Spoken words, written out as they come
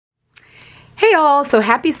Hey all, so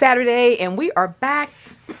happy Saturday, and we are back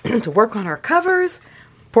to work on our covers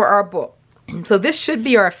for our book. So this should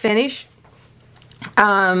be our finish.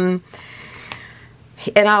 And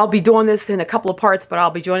I'll be doing this in a couple of parts, but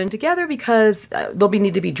I'll be joining together because there'll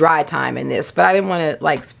need to be dry time in this. But I didn't want to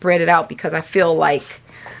like spread it out because I feel like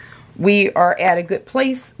we are at a good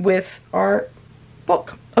place with our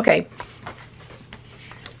book. Okay.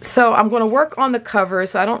 So I'm going to work on the cover,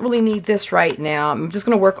 so I don't really need this right now. I'm just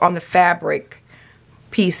going to work on the fabric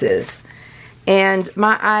pieces. And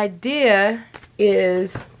my idea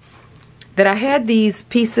is that I had these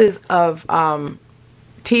pieces of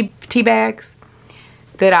tea bags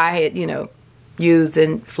that I had, you know, used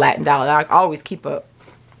and flattened out. I always keep a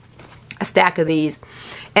stack of these.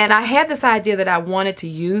 And I had this idea that I wanted to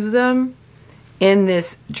use them in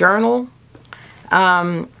this journal.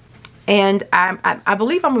 And I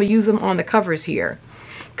believe I'm going to use them on the covers here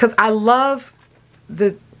because I love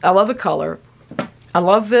the color. I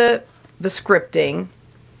love the scripting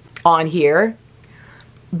on here,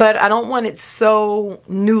 but I don't want it so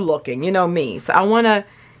new looking, you know me. So I want to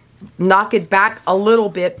knock it back a little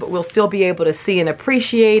bit, but we'll still be able to see and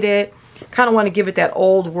appreciate it. Kind of want to give it that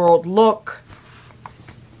old world look.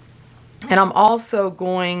 And I'm also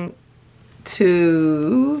going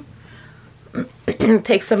to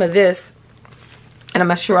take some of this, and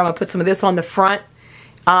I'm sure I'm going to put some of this on the front.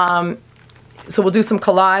 So we'll do some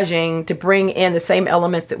collaging to bring in the same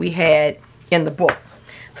elements that we had in the book.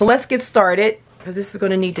 So let's get started because this is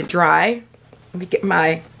going to need to dry. Let me get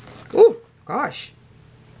my, oh gosh,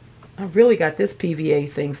 I really got this PVA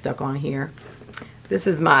thing stuck on here. This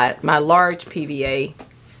is my large PVA.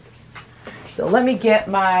 So let me get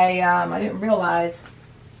my, I didn't realize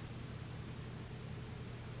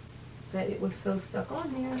that it was so stuck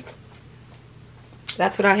on here.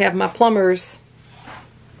 That's what I have my plumbers.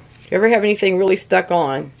 If you ever have anything really stuck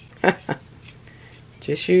on,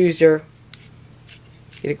 just use your,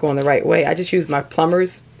 get it going the right way. I just use my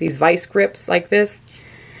plumbers, these vice grips like this.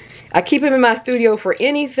 I keep them in my studio for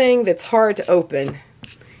anything that's hard to open.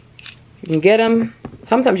 You can get them.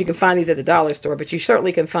 Sometimes you can find these at the dollar store, but you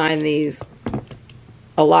certainly can find these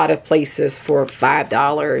a lot of places for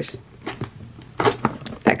 $5.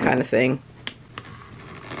 Kind of thing.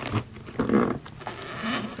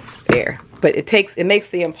 There. But it makes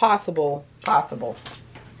the impossible possible.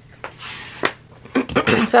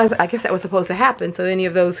 So I guess that was supposed to happen. So any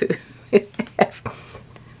of those who have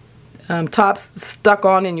tops stuck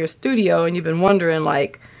on in your studio and you've been wondering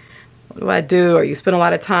like, what do I do? Or you spend a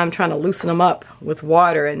lot of time trying to loosen them up with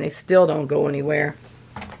water and they still don't go anywhere.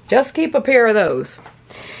 Just keep a pair of those.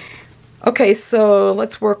 Okay, so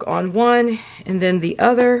let's work on one and then the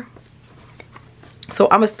other. So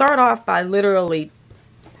I'm going to start off by literally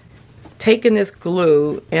taking this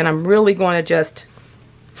glue and I'm really going to just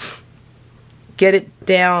get it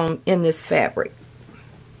down in this fabric.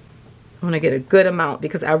 I'm going to get a good amount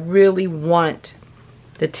because I really want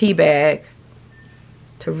the tea bag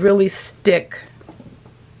to really stick .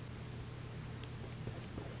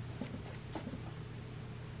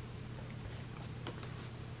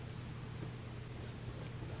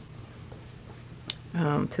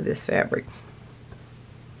 To this fabric.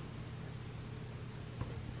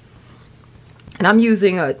 And I'm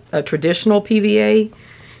using a traditional PVA,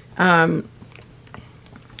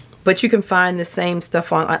 but you can find the same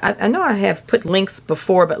stuff on, I know I have put links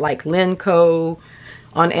before, but like Lenco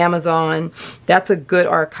on Amazon, that's a good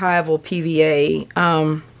archival PVA.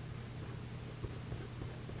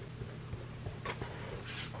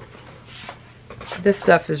 This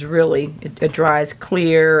stuff is really, it dries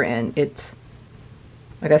clear and it's,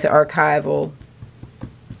 like I said, archival.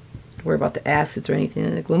 Don't worry about the acids or anything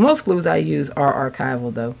in the glue. Most glues I use are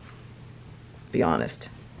archival though, to be honest.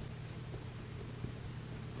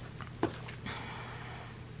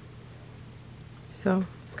 So,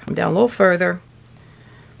 come down a little further.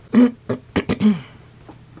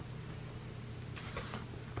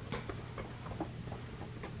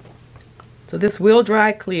 So this will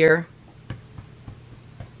dry clear.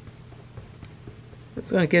 It's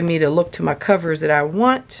going to give me the look to my covers that I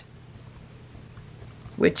want,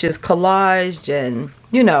 which is collaged, and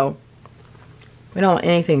you know, we don't want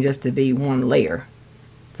anything just to be one layer.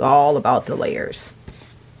 It's all about the layers.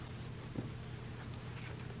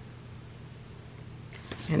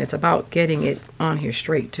 And it's about getting it on here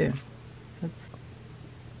straight too. So let's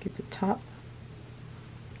get the top.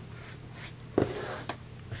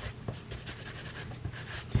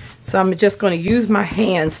 So I'm just going to use my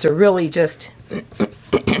hands to really just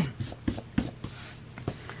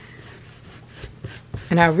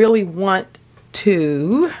and I really want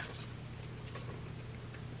to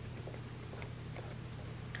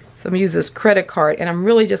So I'm gonna use this credit card, and I'm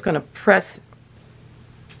really just gonna press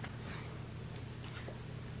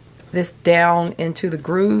this down into the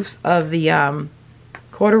grooves of the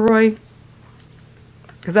corduroy,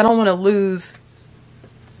 because I don't want to lose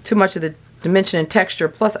too much of the dimension and texture.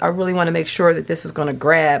 Plus I really want to make sure that this is going to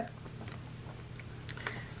grab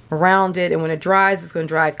around it, and when it dries, it's going to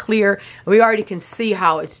dry clear. And we already can see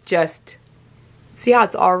how it's just, see how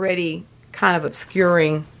it's already kind of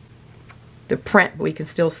obscuring the print, but we can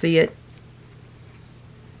still see it.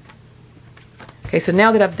 Okay, so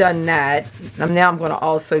now that I've done that, now I'm going to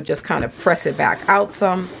also just kind of press it back out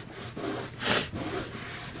some.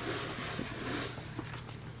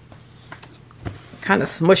 Kind of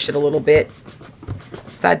smush it a little bit.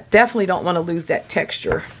 So I definitely don't want to lose that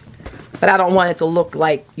texture. But I don't want it to look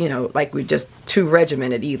like, you know, like we're just too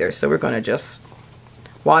regimented either. So we're going to just,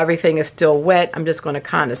 while everything is still wet, I'm just going to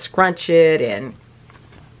kind of scrunch it and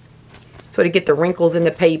sort of get the wrinkles in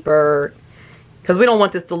the paper. Because we don't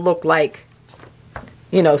want this to look like,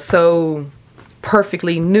 you know, so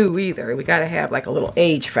perfectly new either. We got to have like a little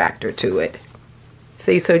age factor to it.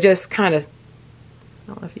 See, so just kind of, I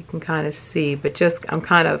don't know if you can kind of see, but just, I'm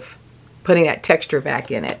kind of putting that texture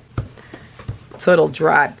back in it. So it'll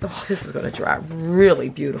dry. Oh, this is going to dry really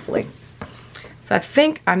beautifully. So I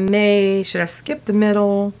think I may, should I skip the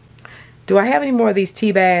middle? Do I have any more of these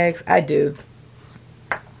tea bags? I do.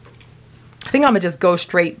 I think I'm going to just go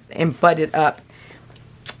straight and butt it up.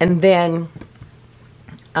 And then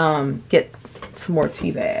get some more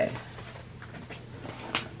tea bag.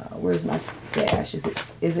 Where's my stash?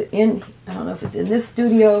 Is it in, I don't know if it's in this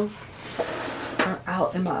studio or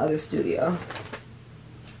out in my other studio.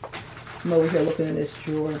 I'm over here looking in this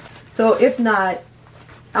drawer. So if not,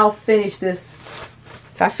 I'll finish this.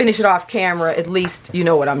 If I finish it off camera, at least you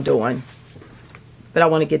know what I'm doing. But I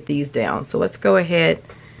want to get these down. So let's go ahead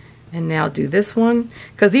and now do this one,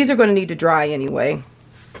 because these are going to need to dry anyway.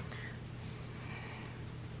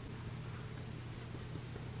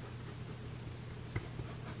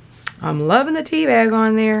 I'm loving the tea bag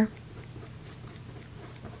on there.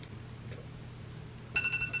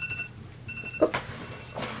 Oops.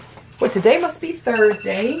 Well, today must be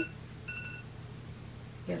Thursday.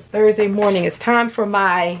 Yes, Thursday morning. It's time for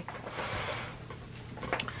my,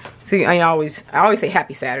 see, I always say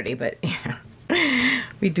happy Saturday, but yeah,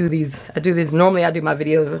 we do these, I do these, normally I do my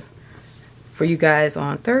videos for you guys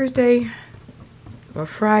on Thursday or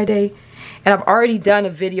Friday. And I've already done a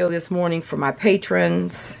video this morning for my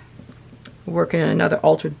patrons working on another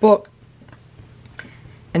altered book.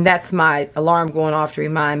 And that's my alarm going off to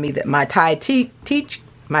remind me that my Tai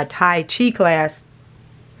Chi class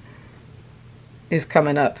is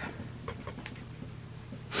coming up.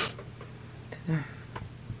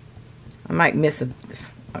 I might miss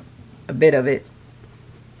a bit of it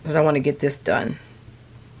because I want to get this done.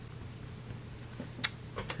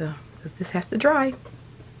 So, because this has to dry.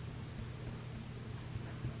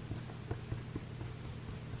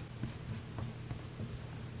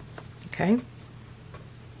 Okay.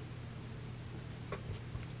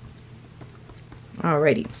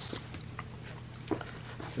 Alrighty.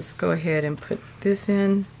 Let's go ahead and put this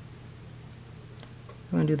in.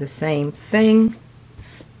 I'm going to do the same thing.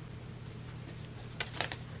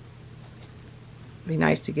 Be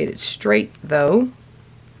nice to get it straight though.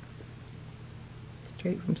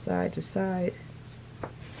 Straight from side to side.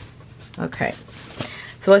 Okay.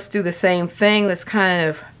 So let's do the same thing. Let's kind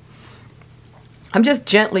of, I'm just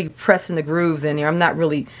gently pressing the grooves in here. I'm not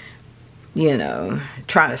really, you know,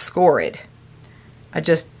 trying to score it. I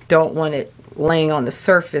just don't want it laying on the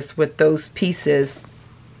surface with those pieces,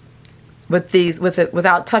 with these,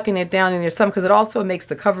 without tucking it down in there some, because it also makes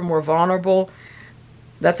the cover more vulnerable.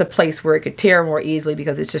 That's a place where it could tear more easily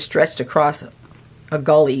because it's just stretched across a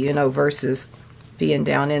gully, you know, versus being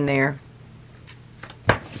down in there.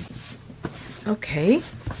 Okay.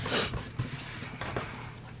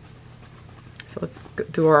 So let's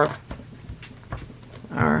do our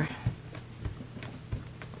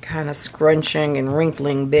kind of scrunching and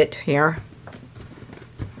wrinkling bit here.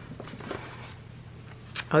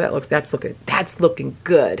 Oh, that's looking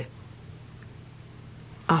good.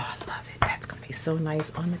 Oh, I love it. That's gonna be so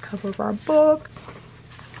nice on the cover of our book.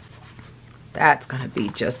 That's gonna be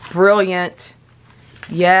just brilliant.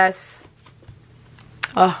 Yes.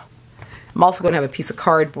 Oh, I'm also gonna have a piece of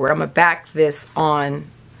cardboard. I'm gonna back this on,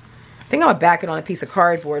 I think I'm gonna back it on a piece of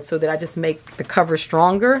cardboard so that I just make the cover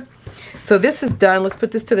stronger. So this is done. Let's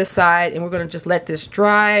put this to the side and we're gonna just let this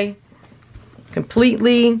dry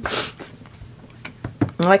completely.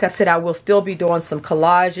 And like I said, I will still be doing some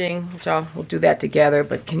collaging, which we'll do that together.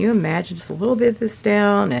 But can you imagine just a little bit of this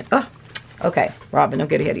down? And oh, okay, Robin, don't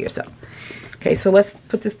get ahead of yourself. Okay, so let's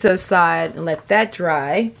put this to the side and let that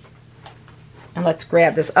dry. And let's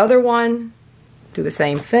grab this other one, do the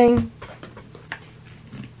same thing.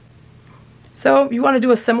 So you want to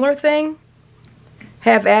do a similar thing,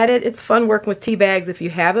 have at it. It's fun working with tea bags if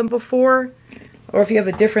you haven't before, or if you have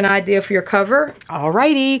a different idea for your cover.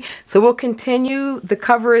 Alrighty, so we'll continue. The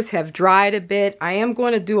covers have dried a bit. I am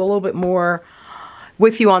going to do a little bit more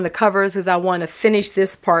with you on the covers because I want to finish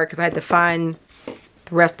this part because I had to find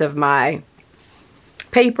the rest of my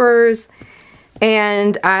papers,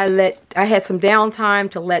 and I had some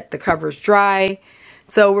downtime to let the covers dry.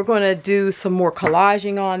 So we're going to do some more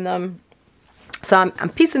collaging on them. So I'm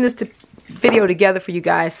piecing this video together for you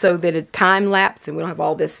guys so that it time lapse and we don't have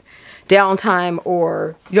all this downtime,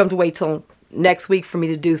 or you don't have to wait till next week for me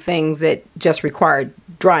to do things that just required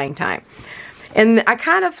drying time. And I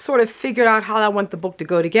kind of sort of figured out how I want the book to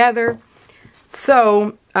go together.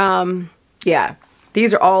 So yeah,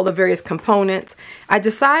 these are all the various components. I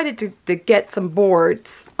decided to get some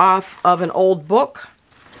boards off of an old book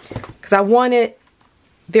because I wanted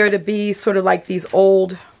there to be sort of like these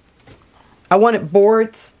old, I wanted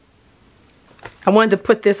boards. I wanted to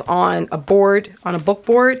put this on a board, on a book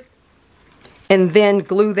board, and then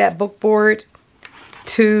glue that book board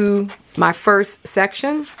to my first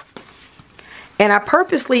section. And I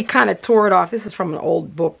purposely kind of tore it off. This is from an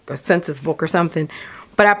old book, a census book or something.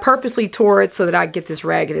 But I purposely tore it so that I get this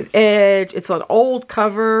ragged edge. It's an old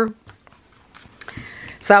cover.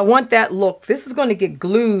 So I want that look. This is going to get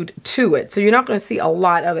glued to it. So you're not going to see a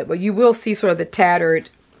lot of it, but you will see sort of the tattered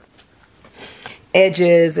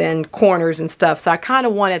edges and corners and stuff. So I kind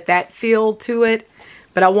of wanted that feel to it,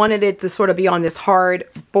 but I wanted it to sort of be on this hard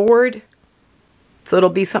board. So it'll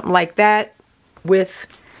be something like that with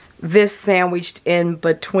this sandwiched in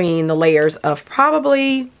between the layers of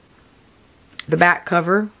probably the back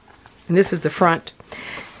cover, and this is the front.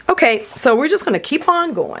 Okay, so we're just going to keep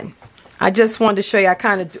on going. I just wanted to show you, I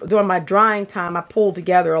kind of, during my drying time, I pulled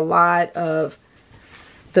together a lot of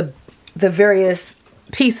the various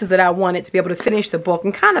pieces that I wanted to be able to finish the book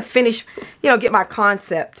and kind of finish, you know, get my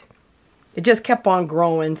concept. It just kept on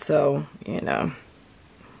growing, so, you know.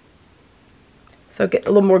 So get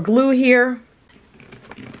a little more glue here.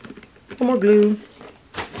 A little more glue.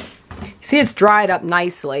 See, it's dried up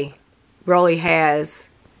nicely. Really has.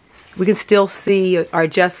 We can still see our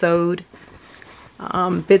gessoed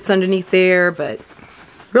bits underneath there, but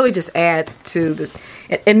really just adds to this.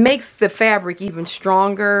 It makes the fabric even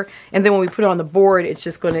stronger, and then when we put it on the board, it's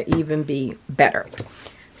just going to even be better.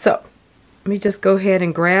 So let me just go ahead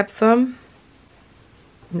and grab some.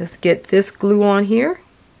 Let's get this glue on here.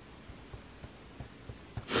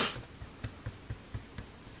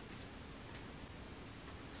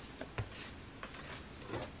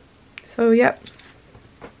 So, yep.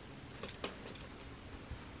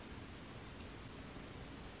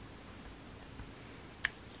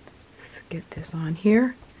 Let's get this on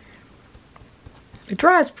here. It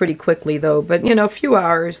dries pretty quickly though, but you know, a few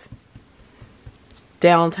hours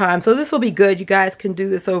downtime. So this will be good. You guys can do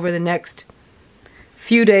this over the next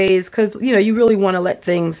few days because, you know, you really want to let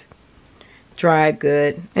things dry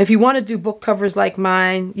good. And if you want to do book covers like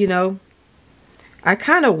mine, you know, I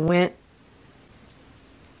kind of went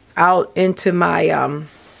out into my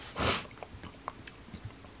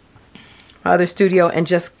other studio and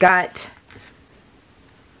just got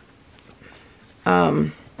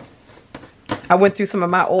I went through some of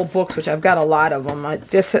my old books, which I've got a lot of them.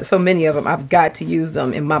 There's so many of them. I've got to use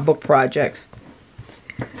them in my book projects.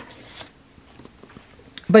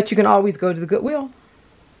 But you can always go to the Goodwill.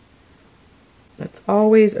 That's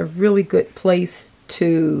always a really good place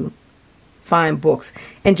to find books.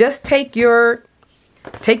 And just take your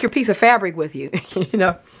piece of fabric with you, you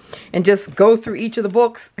know, and just go through each of the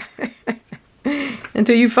books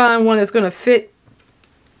until you find one that's going to fit,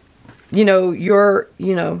 you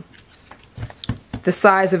know, the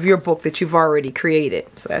size of your book that you've already created.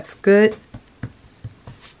 So that's good.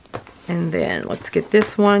 And then let's get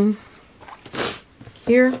this one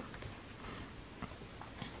here.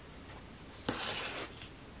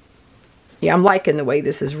 Yeah, I'm liking the way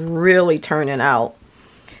this is really turning out.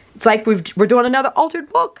 It's like we're doing another altered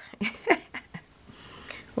book.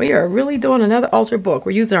 We are really doing another altered book.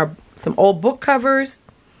 We're using some old book covers.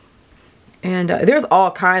 And there's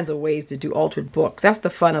all kinds of ways to do altered books. That's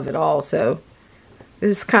the fun of it all. So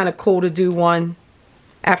this is kind of cool to do one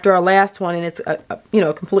after our last one. And it's you know,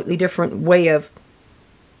 a completely different way of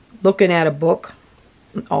looking at a book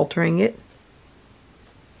and altering it.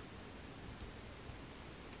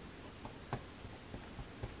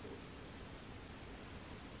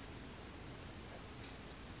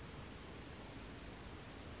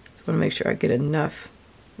 Just want to make sure I get enough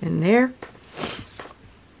in there.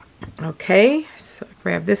 Okay, so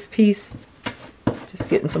grab this piece, just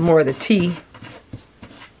getting some more of the tea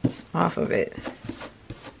off of it.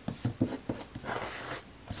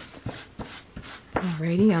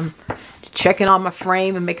 Alrighty, I'm checking on my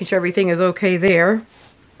frame and making sure everything is okay there.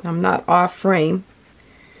 I'm not off frame.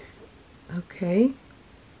 Okay.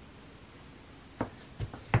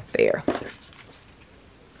 There.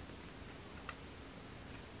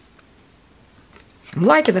 I'm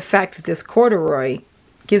liking the fact that this corduroy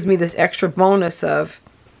gives me this extra bonus of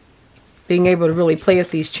being able to really play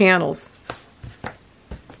with these channels.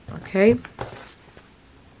 Okay.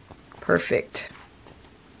 Perfect.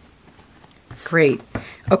 Great.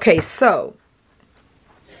 Okay, so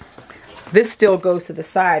this still goes to the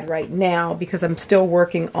side right now because I'm still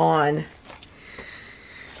working on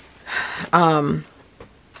want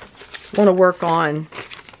to work on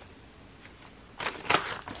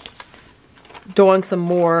doing some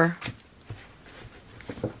more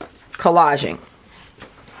collaging.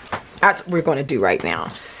 That's what we're going to do right now.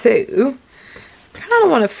 So kind of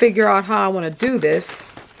want to figure out how I want to do this.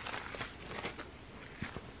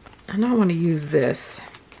 And I want to use this.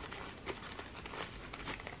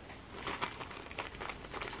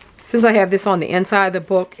 Since I have this on the inside of the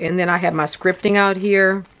book and then I have my scripting out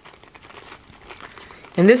here.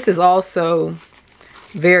 And this is also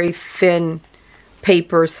very thin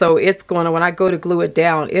paper, so it's going to, when I go to glue it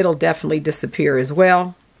down, it'll definitely disappear as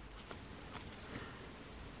well.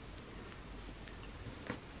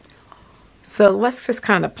 So let's just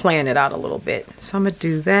kind of plan it out a little bit. So I'm going to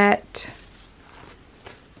do that.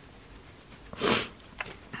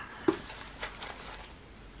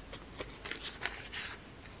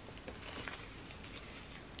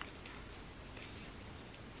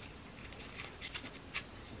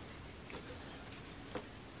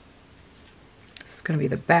 This is going to be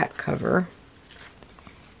the back cover.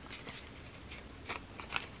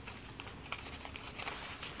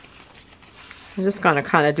 I'm just going to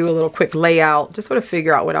kind of do a little quick layout, just sort of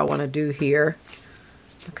figure out what I want to do here.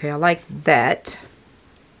 Okay, I like that.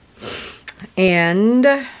 And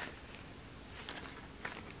I'll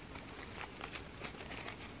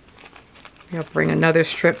bring another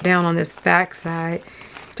strip down on this back side.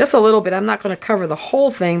 Just a little bit. I'm not going to cover the whole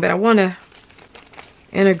thing, but I want to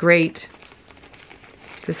integrate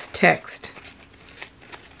this text.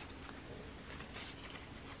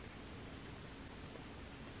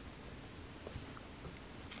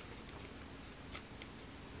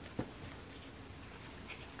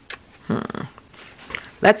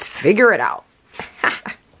 Let's figure it out.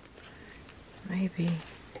 Maybe,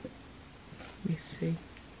 let me see,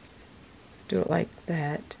 do it like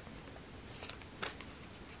that.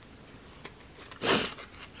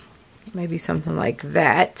 Maybe something like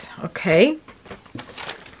that. Okay.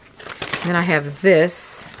 Then I have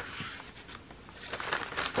this.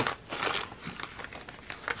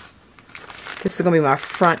 This is going to be my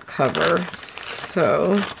front cover.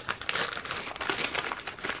 So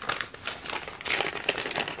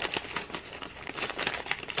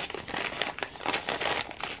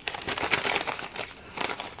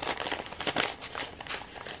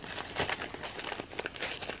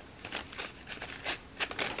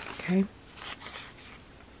okay.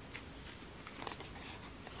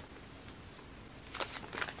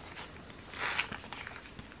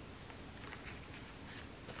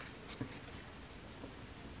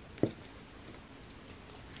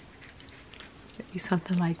 Maybe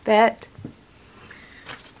something like that.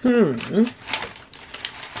 Hum.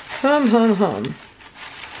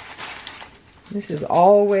 This is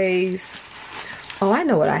always, oh, I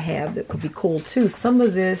know what I have that could be cool too. Some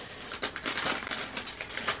of this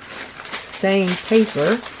stained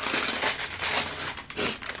paper.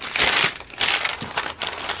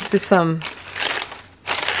 This is some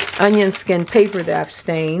onion skin paper that I've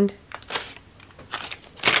stained.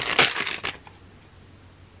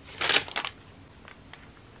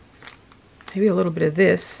 Maybe a little bit of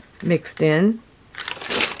this mixed in.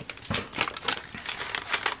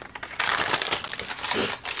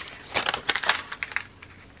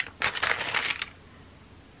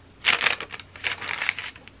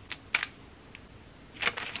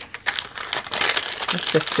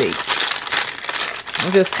 Let's just see.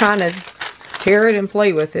 We'll just kind of tear it and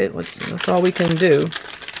play with it. That's all we can do.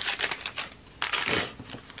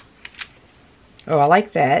 Oh, I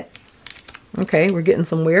like that. Okay, we're getting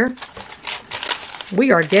somewhere.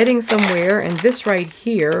 We are getting somewhere, and this right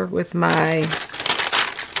here with my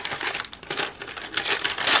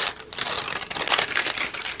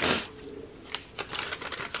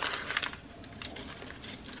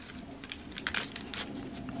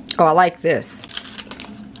oh, I like this.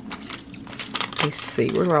 Let me see,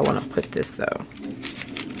 where do I want to put this though?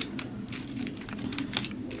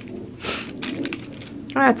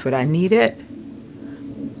 That's what I needed.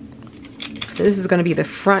 So this is going to be the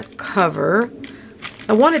front cover.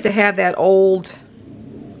 I wanted to have that old,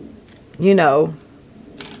 you know,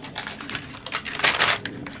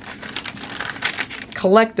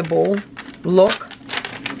 collectible look.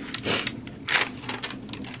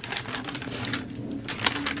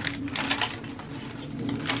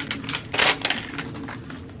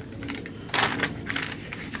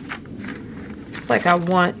 Like I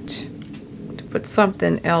want to put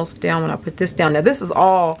something else down when I put this down. Now this is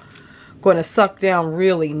all going to suck down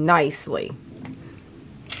really nicely.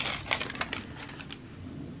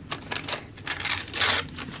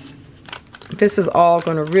 This is all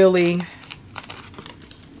going to really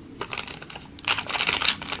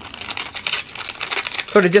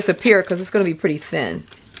sort of disappear because it's going to be pretty thin.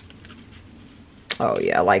 Oh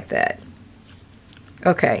yeah, I like that.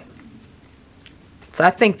 Okay. So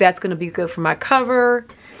I think that's going to be good for my cover.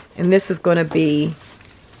 And this is going to be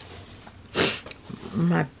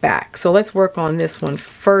my back. So let's work on this one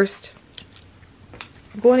first.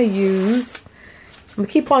 I'm going to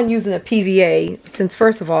keep on using a PVA since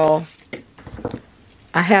first of all,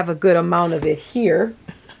 I have a good amount of it here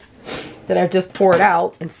that I've just poured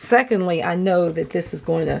out. And secondly, I know that this is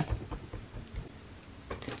going to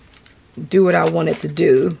do what I want it to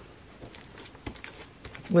do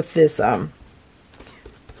with this on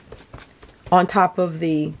top of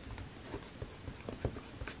the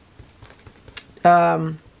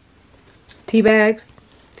tea bags.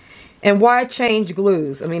 And why change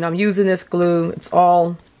glues? I mean, I'm using this glue. It's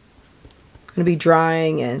all going to be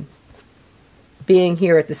drying and being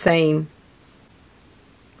here at the same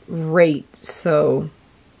rate, so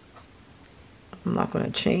I'm not going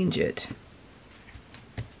to change it.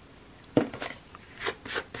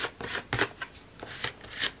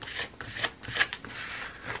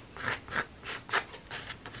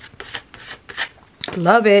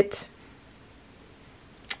 Love it.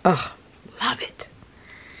 Oh, love it.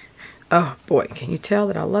 Oh boy, can you tell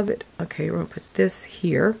that I love it? Okay, we're going to put this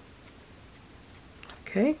here.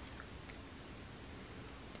 Okay.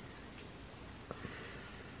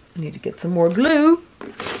 I need to get some more glue.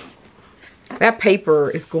 That paper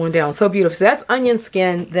is going down so beautiful. So that's onion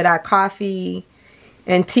skin that I coffee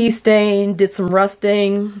and tea stained, did some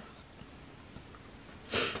rusting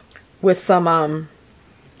with some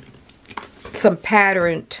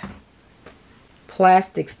patterned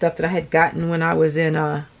plastic stuff that I had gotten when I was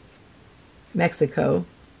in Mexico.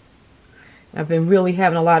 I've been really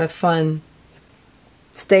having a lot of fun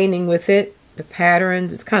staining with it. The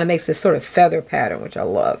patterns, it kind of makes this sort of feather pattern, which I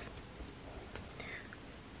love.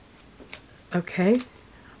 Okay.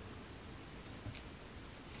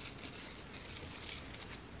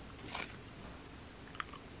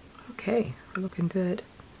 Okay, we're looking good.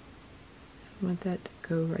 So I want that to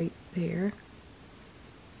go right there.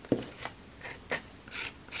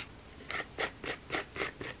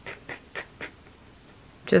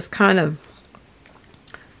 Just kind of,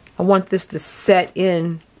 I want this to set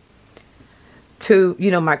in to, you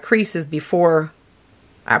know, my creases before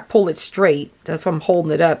I pull it straight. That's why I'm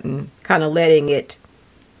holding it up and kind of letting it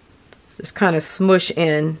just kind of smush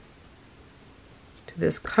in to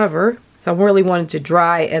this cover. So I really wanted to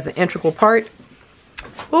dry as an integral part.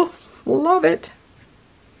 Oh, love it.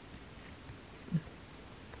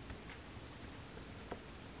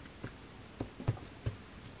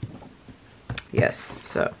 Yes,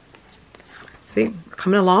 so see,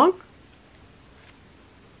 coming along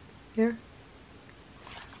here.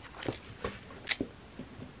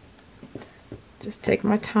 Just take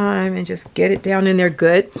my time and just get it down in there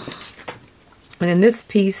good. And then this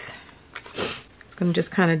piece, it's going to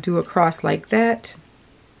just kind of do across like that.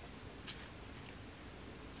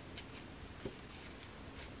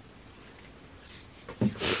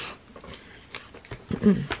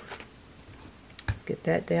 Let's get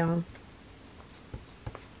that down.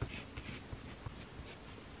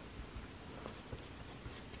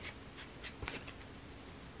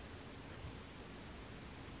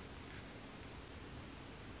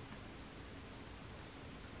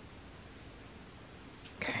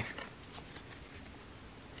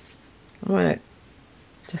 I want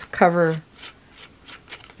to just cover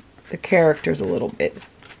the characters a little bit.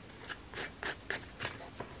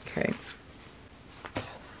 Okay.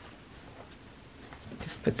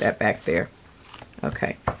 Just put that back there.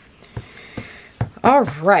 Okay. All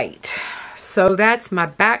right. So that's my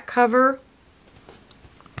back cover.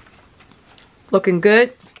 It's looking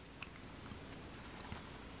good.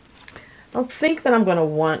 I don't think that I'm going to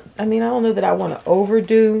want, I don't know that I want to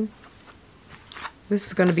overdo. This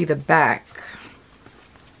is going to be the back.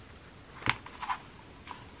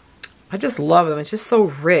 I just love them. It's just so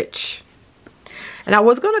rich. And I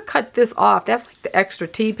was going to cut this off. That's like the extra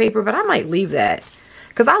tea paper, but I might leave that.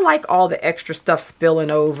 Because I like all the extra stuff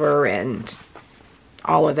spilling over and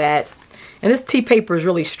all of that. And this tea paper is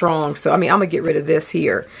really strong. So, I mean, I'm going to get rid of this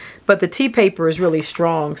here. But the tea paper is really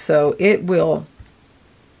strong. So, it will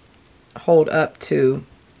hold up to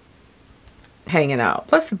hanging out.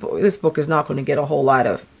 Plus, this book is not going to get a whole lot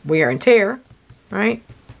of wear and tear. Right?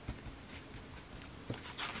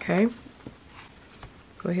 Okay.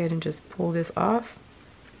 Go ahead and just pull this off.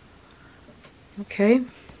 Okay.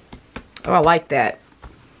 Oh, I like that.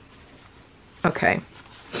 Okay.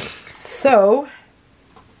 So,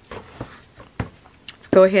 let's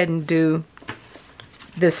go ahead and do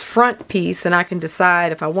this front piece, and I can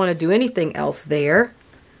decide if I want to do anything else there.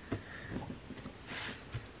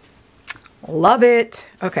 Love it.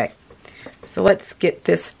 Okay. So let's get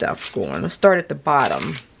this stuff going. Let's start at the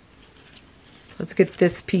bottom. Let's get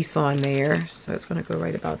this piece on there. So it's going to go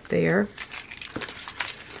right about there.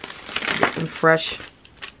 Get some fresh.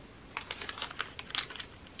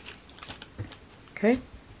 Okay.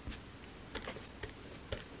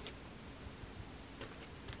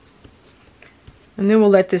 And then we'll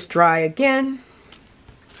let this dry again.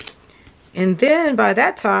 And then by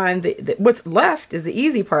that time, what's left is the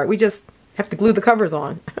easy part. We just have to glue the covers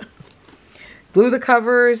on. Glue the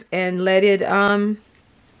covers and let it, let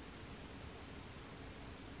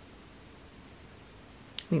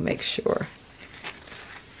me make sure.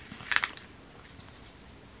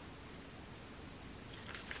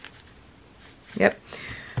 Yep.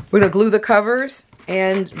 We're going to glue the covers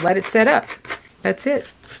and let it set up. That's it.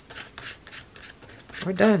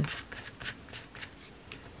 We're done.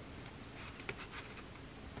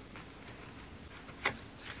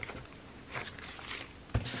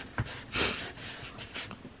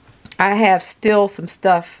 I have still some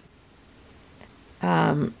stuff.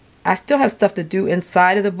 I still have stuff to do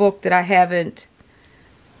inside of the book that I haven't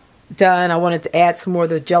done. I wanted to add some more of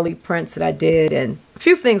the Gelli prints that I did and a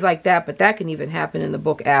few things like that, but that can even happen in the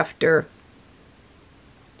book after.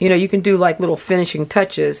 You know, you can do like little finishing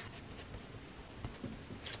touches.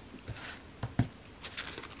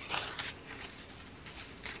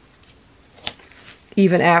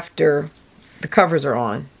 Even after the covers are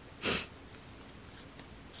on.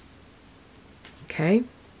 Okay.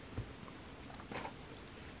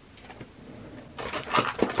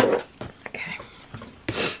 Okay.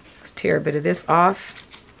 Let's tear a bit of this off.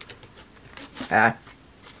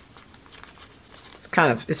 It's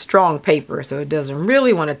kind of, it's strong paper, so it doesn't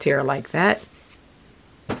really want to tear like that.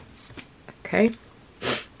 Okay.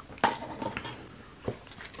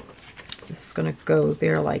 So this is going to go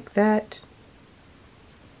there like that.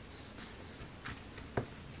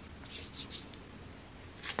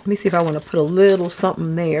 Let me see if I want to put a little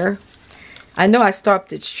something there. I know I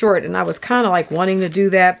stopped it short and I was kind of like wanting to do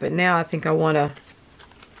that, but now I think I want to.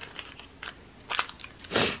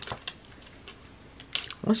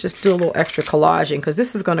 Let's just do a little extra collaging because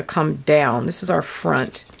this is going to come down. This is our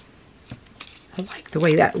front. I like the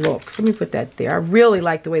way that looks. Let me put that there. I really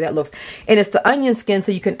like the way that looks. And it's the onion skin,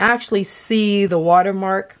 so you can actually see the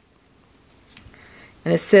watermark.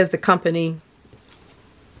 And it says the company.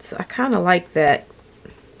 So I kind of like that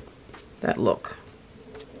look.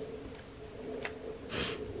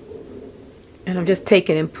 And I'm just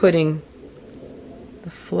taking and putting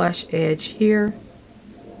the flush edge here.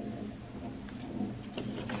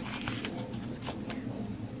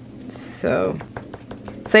 So,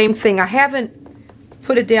 same thing. I haven't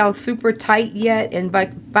put it down super tight yet, and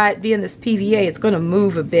by it being this PVA, it's going to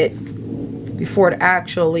move a bit before it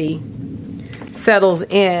actually settles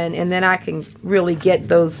in, and then I can really get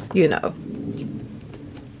those, you know,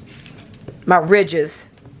 my ridges,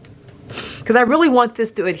 because I really want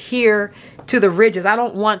this to adhere to the ridges. I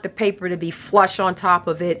don't want the paper to be flush on top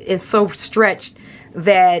of it. It's so stretched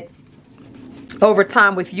that over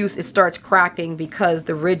time with use it starts cracking because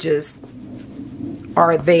the ridges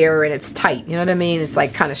are there and it's tight. You know what I mean? It's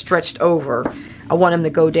like kind of stretched over. I want them to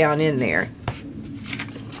go down in there.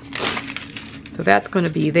 So that's going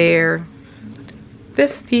to be there.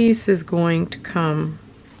 This piece is going to come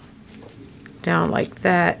down like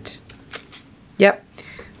that. Yep.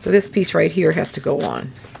 So this piece right here has to go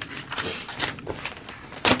on.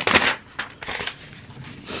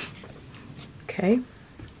 Okay.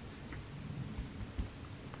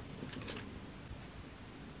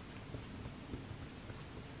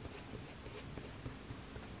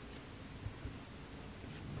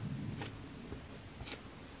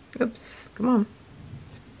 Oops, come on.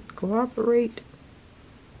 Cooperate.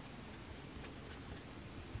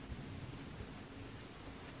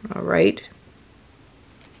 All right.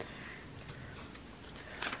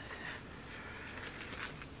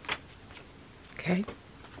 Okay.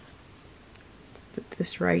 Let's put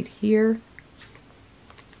this right here.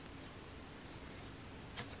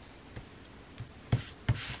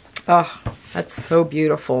 Oh, that's so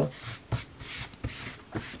beautiful.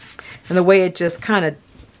 And the way it just kind of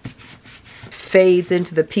fades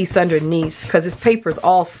into the piece underneath, because this paper is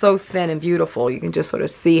all so thin and beautiful. You can just sort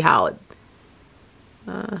of see how it,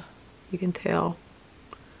 you can tell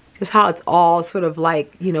just how it's all sort of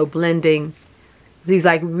like, you know, blending these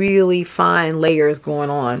like really fine layers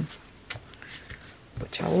going on,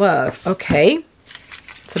 which I love. Okay,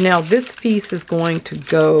 so now this piece is going to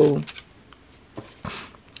go,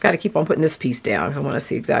 got to keep on putting this piece down because I want to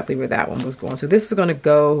see exactly where that one was going. So this is going to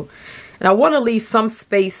go, and I want to leave some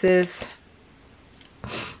spaces.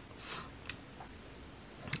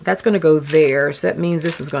 That's going to go there, so that means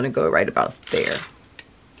this is going to go right about there.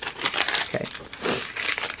 Okay.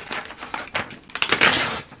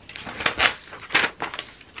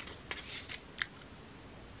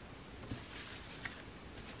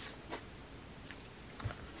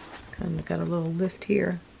 Kind of got a little lift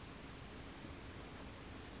here.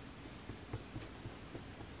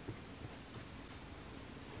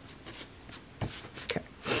 Okay.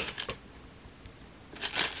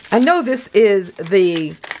 I know this is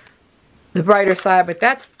the brighter side, but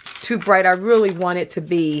that's too bright. I really want it to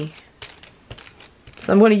be,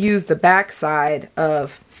 so I'm going to use the back side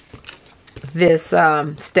of this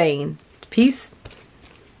stain piece.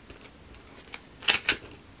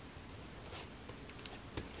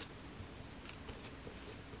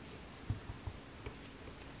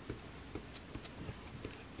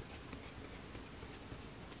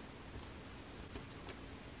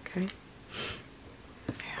 Okay.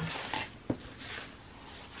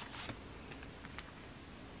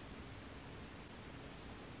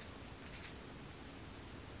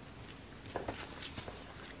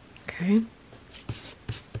 Okay.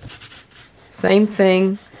 Same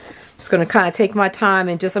thing. Just going to kind of take my time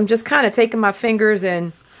and I'm just kind of taking my fingers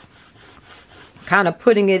and kind of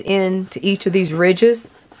putting it into each of these ridges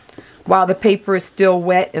while the paper is still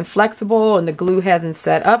wet and flexible and the glue hasn't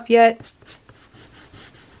set up yet.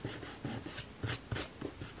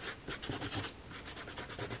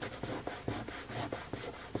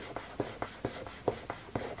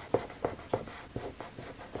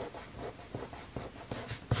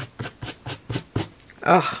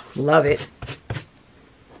 Oh, love it.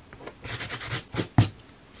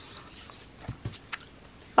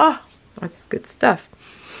 Oh, that's good stuff.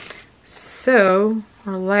 So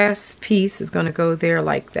our last piece is going to go there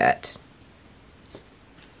like that.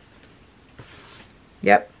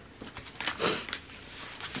 Yep.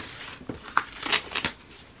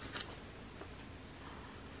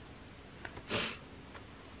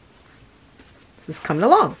 This is coming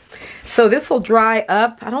along. So this will dry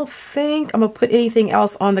up. I don't think I'm going to put anything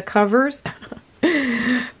else on the covers.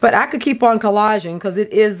 But I could keep on collaging because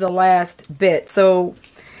it is the last bit. So,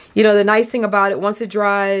 you know, the nice thing about it, once it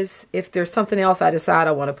dries, if there's something else I decide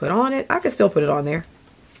I want to put on it, I can still put it on there.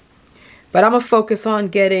 But I'm going to focus on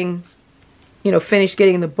getting, you know, finish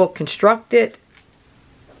getting the book constructed.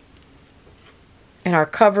 And our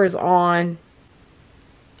covers on.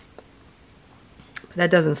 But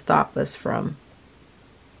that doesn't stop us from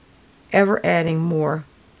ever adding more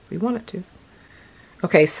if we want it to.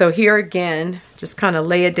 Okay, so here again, just kind of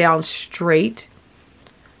lay it down straight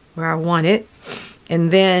where I want it.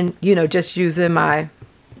 And then, you know, just using my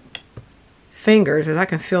fingers, as I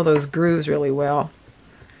can feel those grooves really well.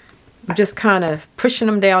 I'm just kind of pushing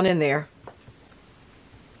them down in there.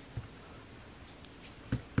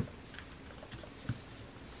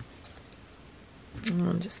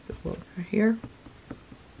 I'll just put a little right here.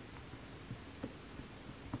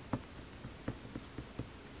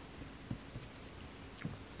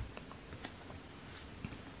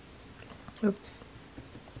 Oops.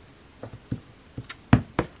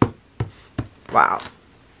 Wow.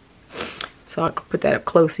 So I'll put that up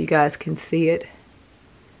close so you guys can see it.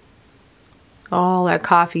 All that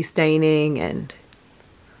coffee staining and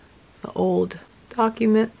the old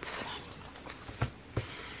documents.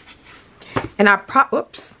 And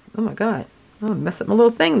whoops. Oh my God. Oh, I messed up my little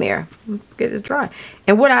thing there. Get this dry.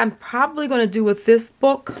 And what I'm probably going to do with this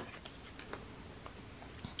book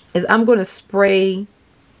is I'm going to spray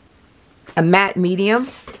a matte medium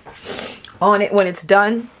on it when it's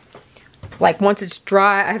done. Like once it's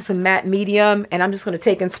dry, I have some matte medium and I'm just going to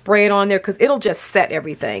take and spray it on there because it'll just set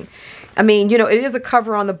everything. I mean, you know, it is a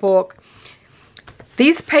cover on the book.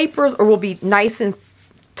 These papers will be nice and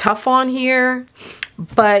tough on here,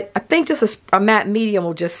 but I think just a matte medium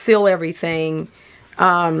will just seal everything.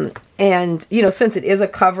 And, you know, since it is a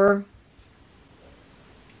cover,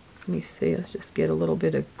 Let me see, let's just get a little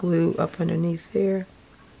bit of glue up underneath there.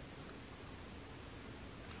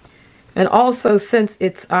 And also, since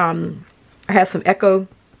it's I have some echo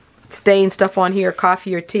stain stuff on here,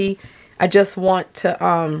 coffee or tea, I just want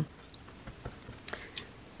to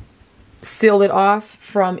seal it off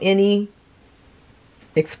from any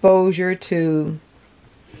exposure to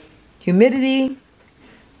humidity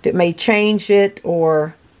that may change it,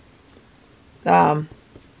 or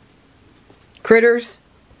critters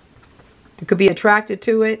that could be attracted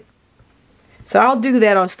to it. So I'll do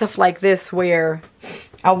that on stuff like this where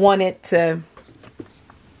I want it to,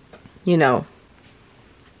 where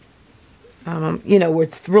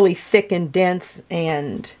it's really thick and dense,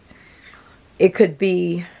 and it could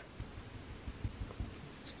be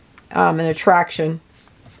an attraction.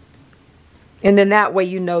 And then that way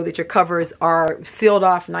you know that your covers are sealed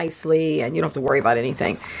off nicely and you don't have to worry about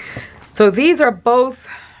anything. So these are both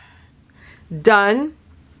done.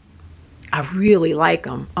 I really like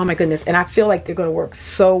them. Oh my goodness. And I feel like they're going to work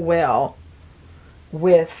so well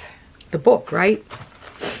with the book, right?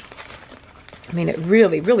 I mean, it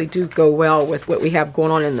really, really do go well with what we have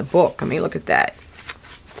going on in the book. I mean, look at that.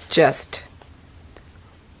 It's just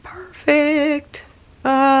perfect.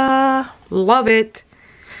 Love it.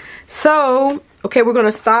 So, okay, we're going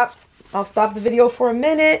to stop. I'll stop the video for a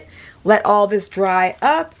minute. Let all this dry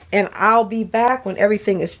up. And I'll be back when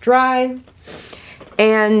everything is dry.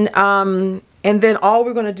 And then all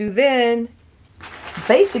we're going to do then,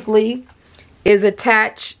 basically, is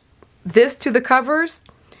attach this to the covers.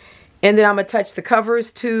 And then I'm going to attach the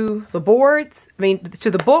covers to the boards. I mean, to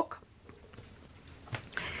the book.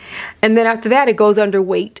 And then after that, it goes under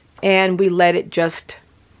weight. And we let it just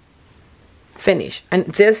finish. And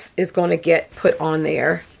this is going to get put on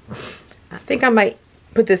there. I think I might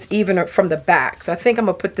put this even from the back. So I think I'm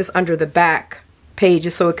going to put this under the back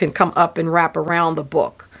pages so it can come up and wrap around the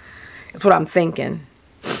book. That's what I'm thinking.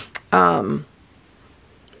 Yeah.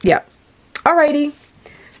 Alrighty.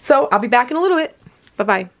 So I'll be back in a little bit.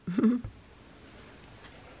 Bye-bye.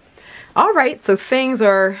 Alright, so things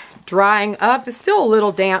are drying up. It's still a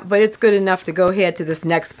little damp, but it's good enough to go ahead to this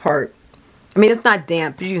next part. I mean, it's not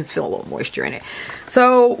damp, but you can feel a little moisture in it.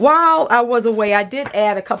 So while I was away, I did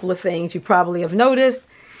add a couple of things you probably have noticed.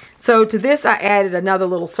 So to this, I added another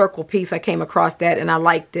little circle piece. I came across that and I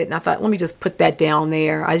liked it. And I thought, let me just put that down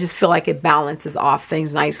there. I just feel like it balances off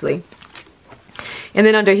things nicely. And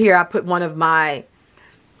then under here, I put one of my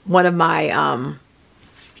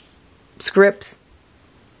scripts.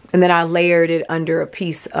 And then I layered it under a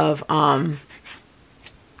piece of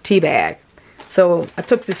tea bag. So I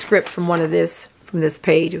took the script from from this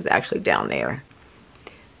page. It was actually down there.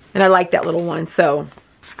 And I like that little one. So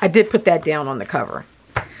I did put that down on the cover.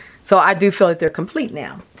 So I do feel like they're complete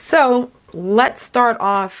now. So let's start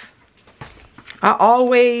off. I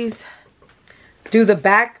always do the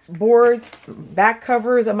back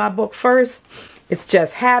covers of my book first. It's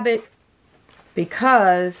just habit,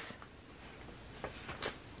 because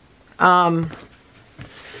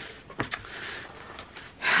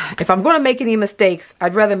if I'm going to make any mistakes,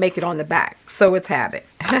 I'd rather make it on the back. So it's habit.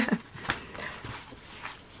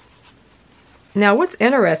 Now, what's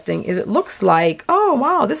interesting is it looks like, oh,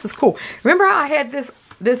 wow, this is cool. Remember how I had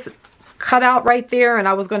this cut out right there and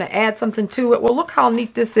I was going to add something to it? Well, look how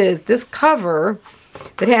neat this is. This cover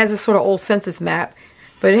that has this sort of old census map,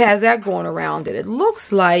 but it has that going around it. It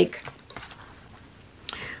looks like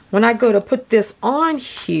when I go to put this on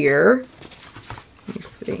here, let me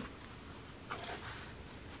see.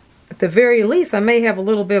 At the very least, I may have a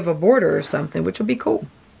little bit of a border or something, which will be cool.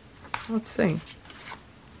 Let's see.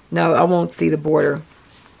 No, I won't see the border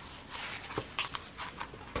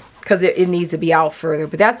because it needs to be out further,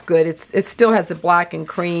 but that's good. It still has the black and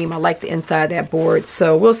cream. I like the inside of that board,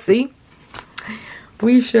 so we'll see.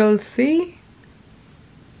 We shall see.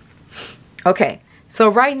 Okay, so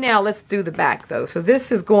right now let's do the back though. So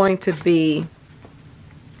this is going to be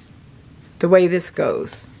the way this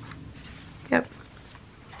goes. Yep.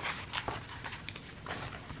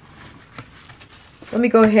 Let me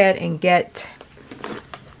go ahead and get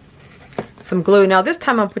some glue. Now this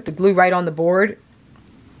time I'll put the glue right on the board.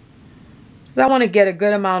 I want to get a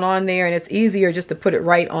good amount on there, and it's easier just to put it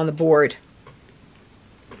right on the board.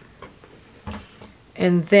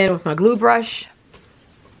 And then with my glue brush,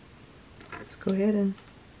 let's go ahead and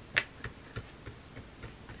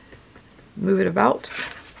move it about.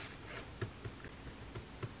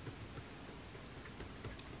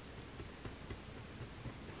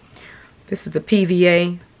 This is the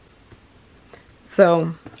PVA.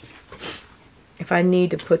 So if I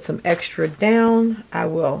need to put some extra down, I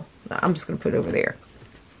will. I'm just going to put it over there.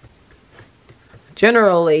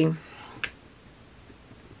 Generally,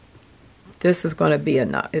 This is going to be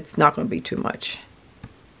enough. It's not going to be too much.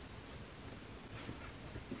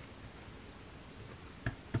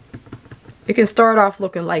 It can start off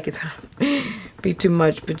looking like it's going to be too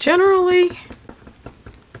much, but generally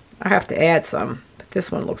I have to add some. But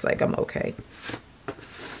this one looks like I'm okay.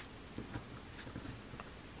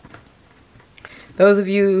 Those of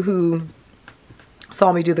you who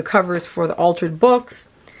saw me do the covers for the altered books,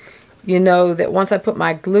 you know that once I put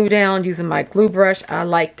my glue down using my glue brush, I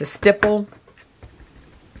like to stipple,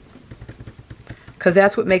 because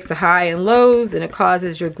that's what makes the high and lows, and it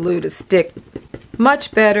causes your glue to stick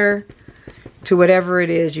much better to whatever it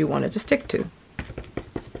is you want it to stick to.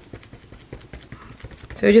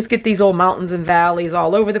 So you just get these little mountains and valleys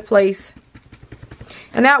all over the place,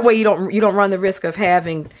 and that way you don't run the risk of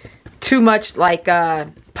having too much like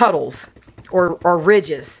puddles or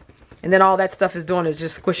ridges, and then all that stuff is doing is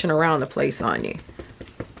just squishing around the place on you.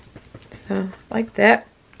 So like that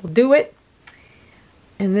will do it.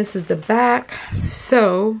 And this is the back.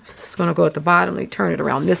 So it's going to go at the bottom. Let me turn it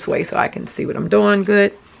around this way so I can see what I'm doing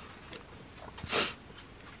good.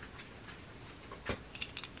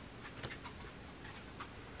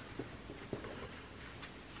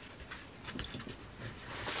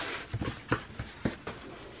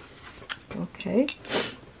 Okay.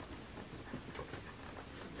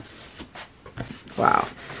 Wow.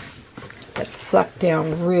 That sucked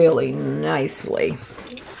down really nicely.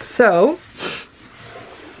 So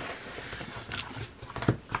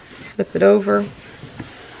flip it over.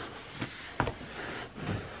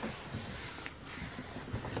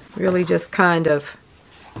 Really just kind of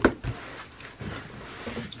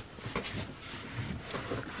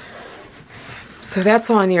so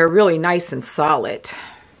that's on there really nice and solid.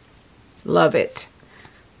 Love it.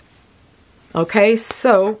 Okay,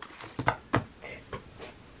 so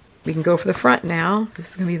we can go for the front now.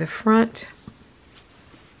 This is going to be the front.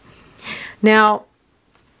 Now,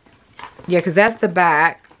 yeah, because that's the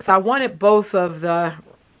back. So I wanted both of the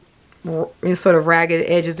sort of ragged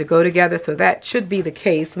edges to go together, so that should be the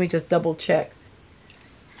case. Let me just double check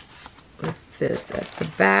with this. That's the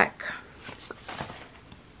back.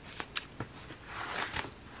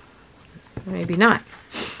 Maybe not.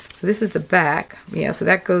 So this is the back. Yeah, so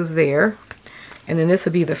that goes there. And then this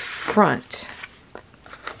will be the front.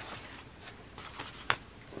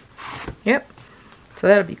 Yep. So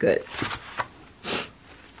that'll be good.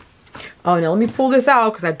 Oh, now let me pull this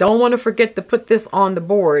out because I don't want to forget to put this on the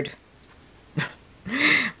board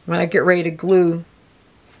when I get ready to glue.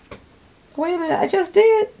 Wait a minute, I just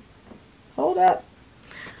did. Hold up.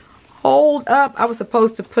 Hold up. I was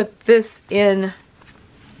supposed to put this in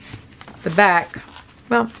the back.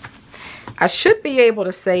 Well, I should be able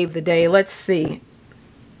to save the day. Let's see.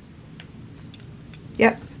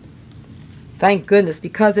 Yep. Thank goodness,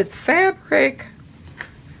 because it's fabric.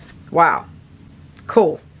 Wow.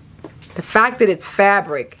 Cool. The fact that it's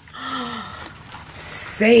fabric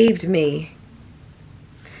saved me.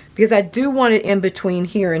 Because I do want it in between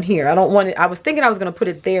here and here. I don't want it, I was thinking I was going to put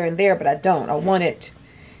it there and there, but I don't. I want it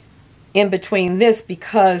in between this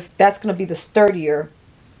because that's going to be the sturdier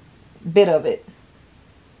bit of it.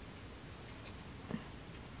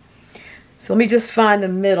 So let me just find the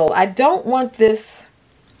middle. I don't want this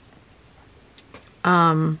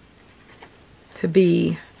to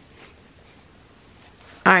be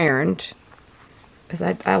ironed, because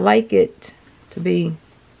I like it to be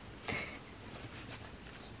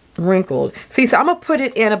wrinkled. See, so I'm going to put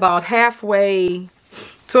it in about halfway,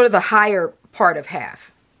 sort of the higher part of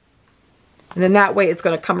half. And then that way it's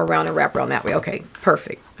going to come around and wrap around that way. Okay,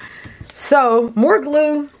 perfect. So, more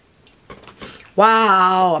glue.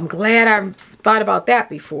 Wow, I'm glad I thought about that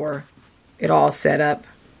before it all set up.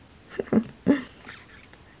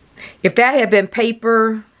 If that had been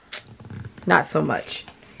paper, not so much.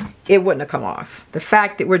 It wouldn't have come off. The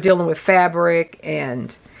fact that we're dealing with fabric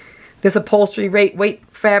and this upholstery weight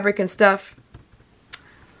fabric and stuff,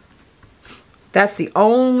 that's the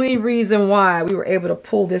only reason why we were able to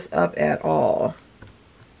pull this up at all.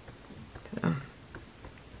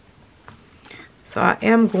 So I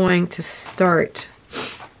am going to start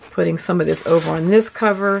putting some of this over on this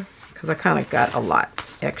cover because I kind of got a lot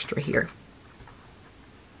extra here.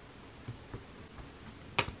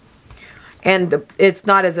 And it's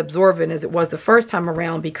not as absorbent as it was the first time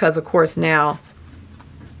around because, of course, now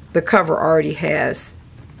the cover already has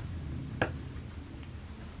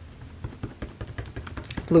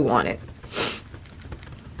glue on it.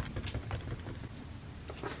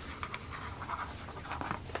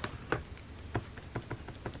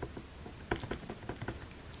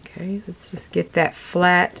 Okay, let's just get that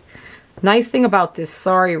flat. Nice thing about this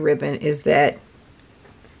sari ribbon is that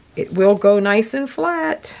it will go nice and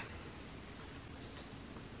flat.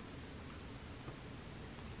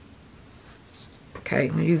 Okay,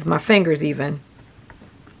 I'm gonna use my fingers even.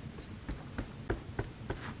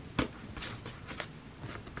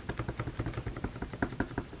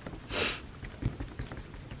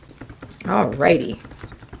 Alrighty.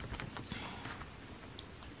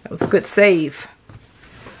 That was a good save.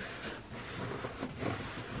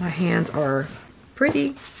 My hands are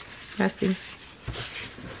pretty messy.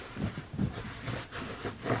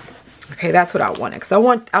 Okay, that's what I wanted, because I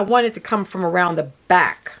want it to come from around the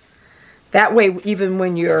back. That way, even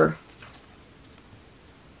when you're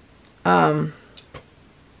oops,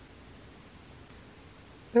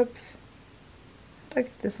 how did I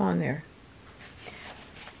get this on there?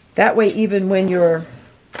 That way, even when you're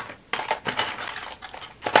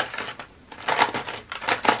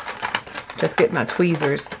just get my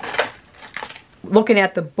tweezers, looking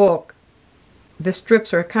at the book, the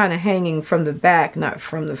strips are kind of hanging from the back, not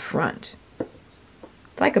from the front.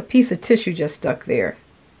 It's like a piece of tissue just stuck there.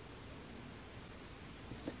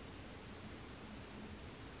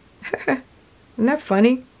 Isn't that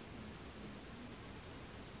funny?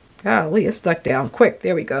 Golly, it's stuck down quick.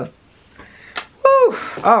 There we go. Whew.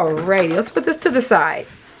 Alrighty, let's put this to the side.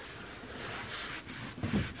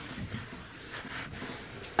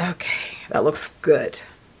 Okay, that looks good.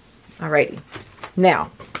 Alrighty. Now,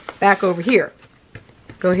 back over here.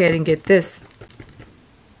 Let's go ahead and get this.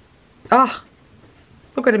 Oh,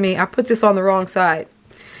 look at me. I put this on the wrong side.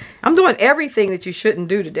 I'm doing everything that you shouldn't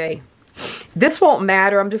do today. This won't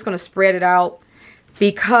matter. I'm just going to spread it out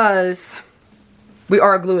because we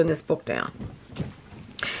are gluing this book down.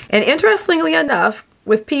 And interestingly enough,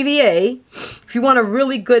 with PVA, if you want a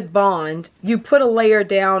really good bond, you put a layer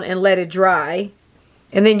down and let it dry,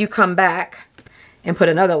 and then you come back and put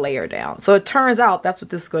another layer down. So it turns out that's what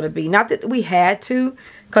this is going to be. Not that we had to,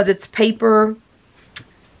 because it's paper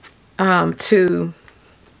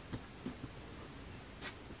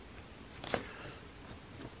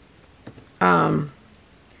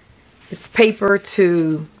it's paper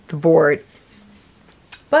to the board,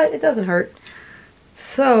 but it doesn't hurt.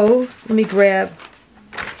 So let me grab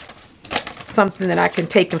something that I can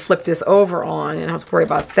take and flip this over on, and I don't have to worry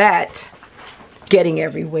about that getting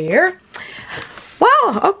everywhere.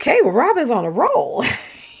 Wow, okay, well, Robin's on a roll.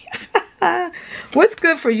 What's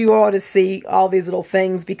good for you all to see all these little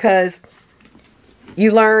things, because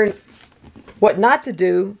you learn what not to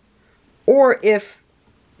do, or if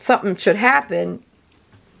something should happen,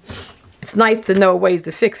 it's nice to know ways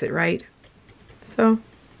to fix it, right? So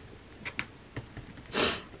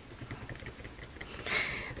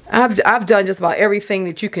I've done just about everything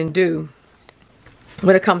that you can do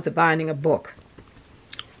when it comes to binding a book.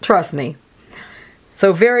 Trust me.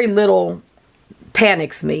 So very little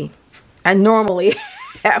panics me. I normally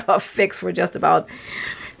have a fix for just about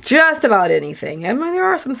anything. I mean, there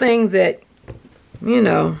are some things that, you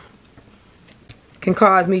know, can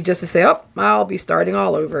cause me just to say, oh, I'll be starting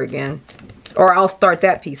all over again. Or I'll start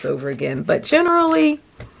that piece over again. But generally,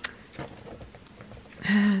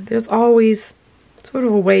 there's always sort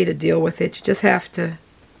of a way to deal with it. You just have to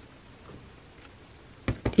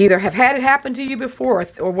either have had it happen to you before,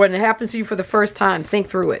 or when it happens to you for the first time, think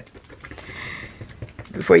through it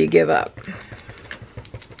before you give up.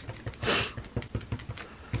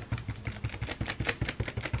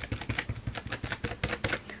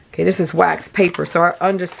 Okay, this is wax paper, so our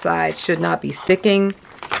underside should not be sticking,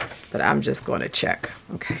 but I'm just going to check.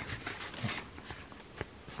 Okay.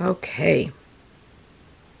 Okay.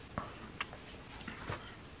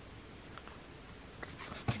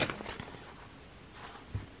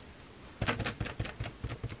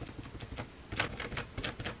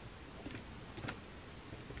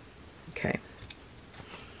 Okay.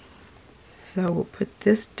 So we'll put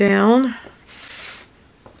this down.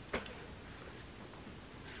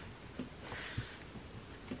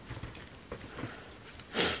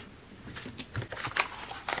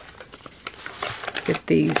 Get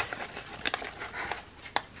these.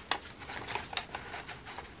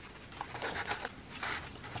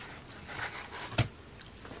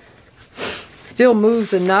 Still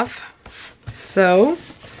moves enough, so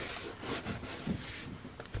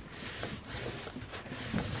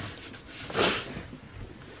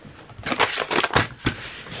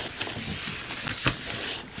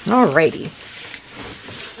alrighty.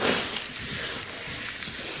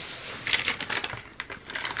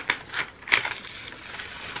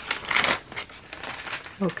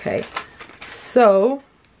 Okay, so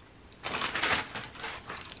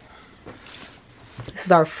this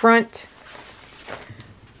is our front.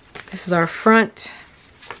 This is our front.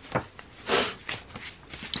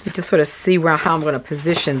 You just sort of see how I'm going to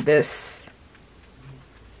position this.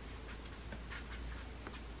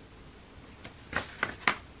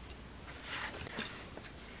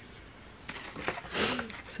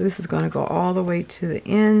 So this is going to go all the way to the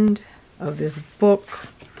end of this book.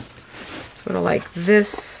 Sort of like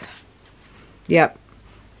this. Yep.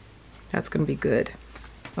 That's going to be good.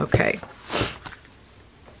 Okay.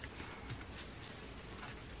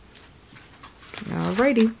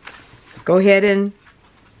 Alrighty. Let's go ahead and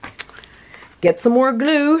get some more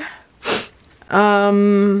glue. Let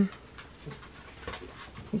me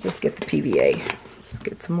just get the PVA. Let's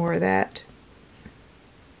get some more of that.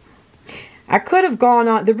 I could have gone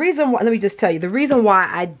on, the reason why, let me just tell you, the reason why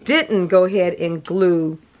I didn't go ahead and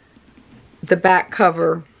glue the back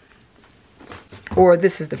cover, or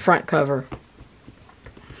this is the front cover,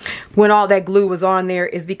 when all that glue was on there,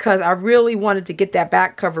 is because I really wanted to get that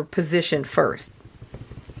back cover positioned first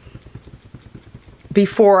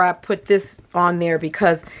before I put this on there,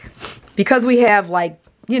 because we have, like,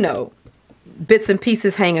 you know, bits and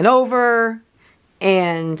pieces hanging over,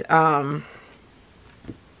 and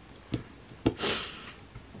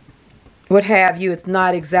what have you. It's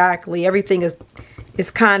not exactly, everything is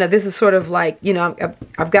kind of, this is sort of like, you know,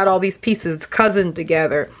 I've got all these pieces cousined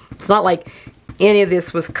together. It's not like any of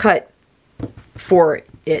this was cut for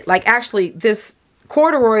it. Like, actually, this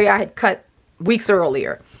corduroy I had cut weeks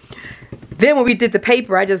earlier. Then when we did the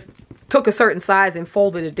paper, I just took a certain size and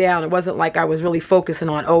folded it down. It wasn't like I was really focusing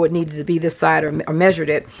on, oh, it needed to be this side, or measured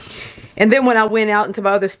it. And then when I went out into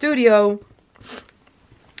my other studio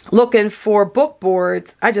looking for book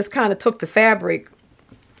boards, I just kind of took the fabric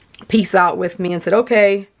piece out with me and said,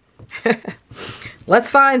 okay, let's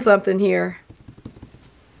find something here.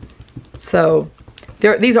 So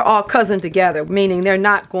these are all cousined together, meaning they're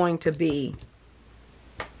not going to be,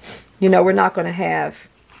 you know, we're not going to have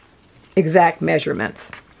exact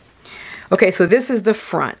measurements. Okay, so this is the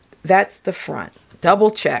front. That's the front.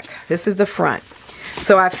 Double check. This is the front.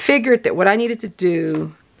 So I figured that what I needed to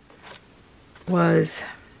do was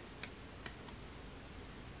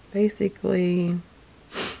basically,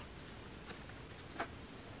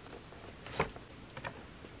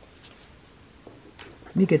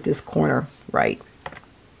 let me get this corner right.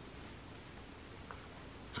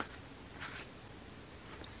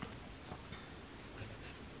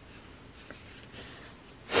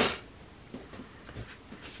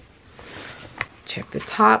 Check the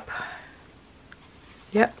top.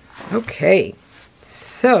 Yep. Okay.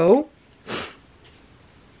 So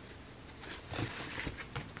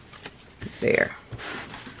there.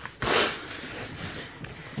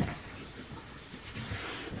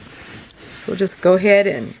 So we'll just go ahead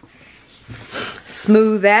and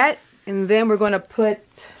smooth that, and then we're going to put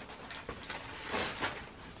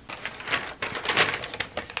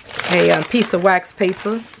a piece of wax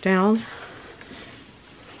paper down.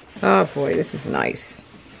 Oh boy, this is nice.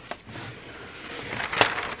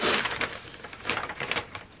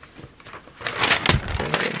 Go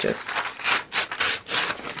ahead and just,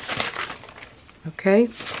 okay.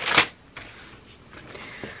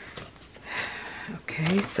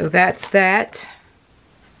 Okay, so that's that.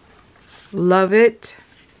 Love it.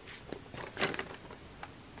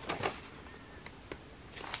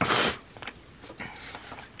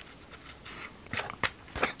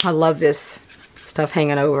 I love this stuff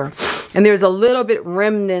hanging over. And there's a little bit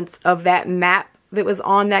remnants of that map that was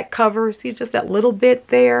on that cover. See, just that little bit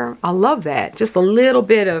there. I love that. Just a little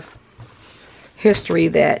bit of history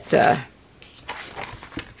that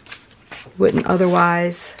wouldn't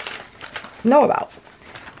otherwise know about.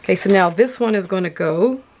 Okay, so now this one is going to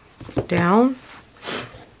go down.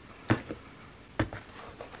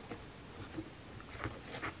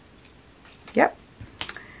 Yep.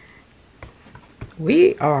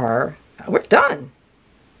 We're done.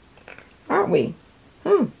 Aren't we?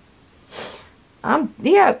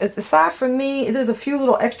 Yeah, aside from me, there's a few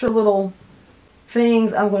little extra little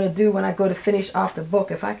things I'm going to do when I go to finish off the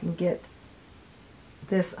book. If I can get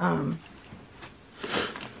this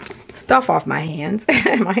stuff off my hands.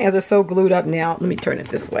 My hands are so glued up now. Let me turn it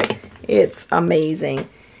this way. It's amazing.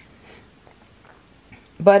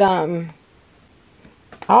 But I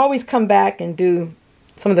always come back and do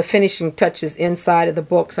some of the finishing touches inside of the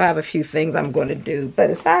book. So I have a few things I'm going to do.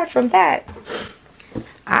 But aside from that,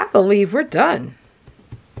 I believe we're done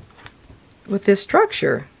with this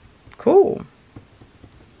structure. Cool.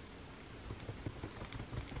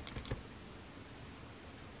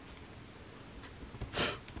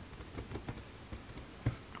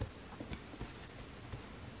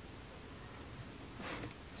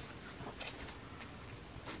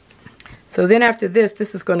 So then after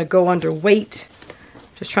this is going to go under weight.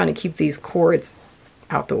 Just trying to keep these cords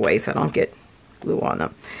out the way so I don't get glue on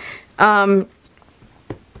them.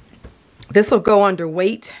 This will go under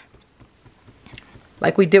weight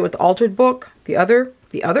like we did with the altered book, the other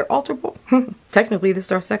the other altar book. Technically, this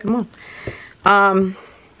is our second one.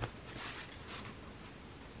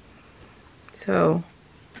 So,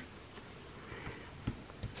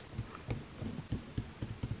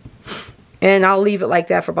 and I'll leave it like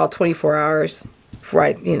that for about 24 hours before I,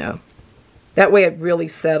 you know, that way it really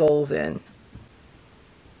settles in.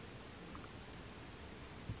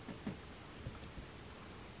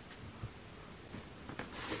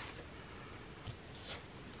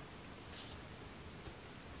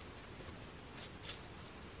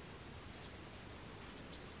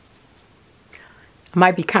 I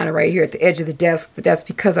might be kind of right here at the edge of the desk, but that's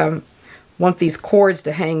because I want these cords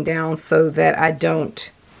to hang down so that I don't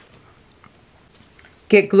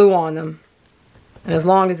get glue on them. And as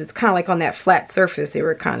long as it's kind of like on that flat surface, they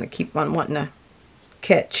were kind of keep on wanting to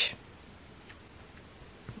catch.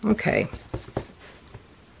 Okay.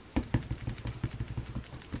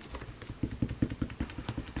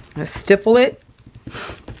 Let's stipple it.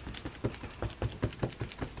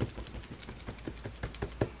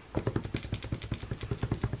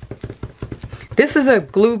 This is a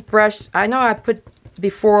glue brush. I know I put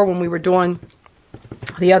before when we were doing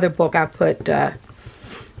the other book, I put the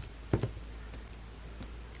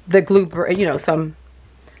glue, you know, some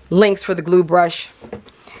links for the glue brush.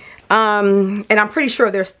 And I'm pretty sure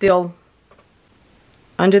they're still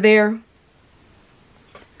under there.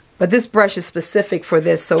 But this brush is specific for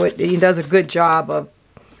this, so it does a good job of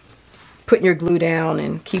putting your glue down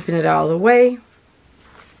and keeping it out of the way.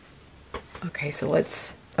 Okay, so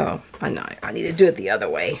let's... Oh, I know. I need to do it the other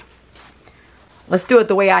way. Let's do it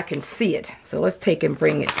the way I can see it. So let's take and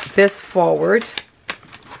bring it this forward.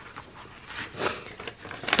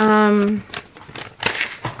 I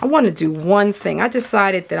want to do one thing. I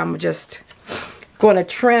decided that I'm just going to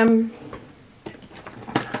trim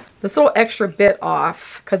this little extra bit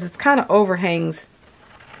off because it's kind of overhangs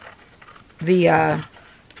the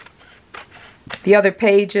other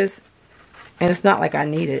pages, and it's not like I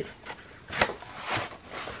need it.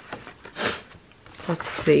 Let's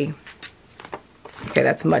see. Okay,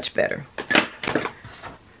 that's much better.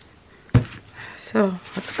 So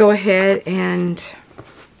let's go ahead and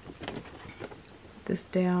put this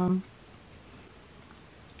down.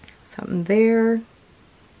 Something there.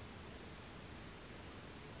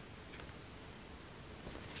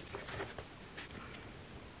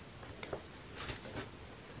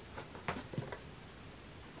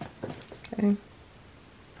 Okay.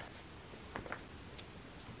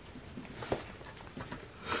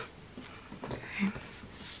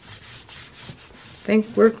 I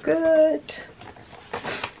think we're good.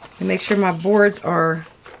 And make sure my boards are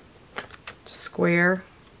square.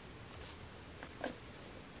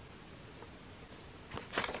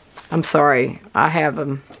 I'm sorry, I have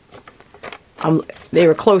them. They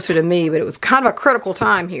were closer to me, but it was kind of a critical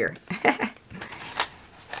time here.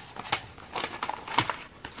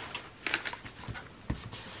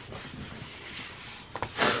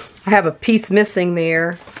 I have a piece missing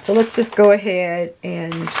there, so let's just go ahead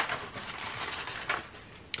and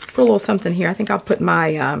let's put a little something here. I think I'll put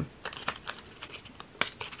my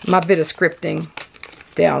my bit of scripting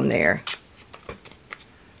down there.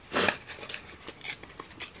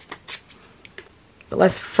 But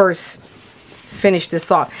let's first finish this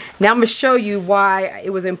off. Now I'm going to show you why it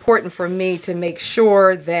was important for me to make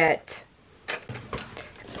sure that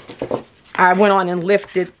I went on and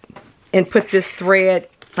lifted and put this thread,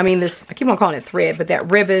 I keep on calling it thread, but that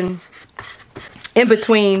ribbon in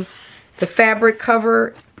between the fabric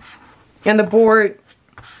cover and the board.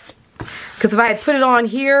 Because if I had put it on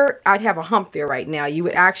here, I'd have a hump there right now. You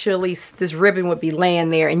would actually, this ribbon would be laying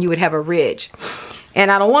there and you would have a ridge. And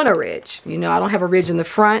I don't want a ridge. You know, I don't have a ridge in the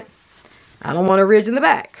front. I don't want a ridge in the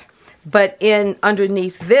back. But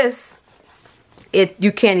underneath this,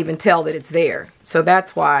 you can't even tell that it's there. So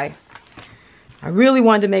that's why I really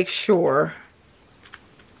wanted to make sure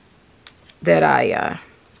that I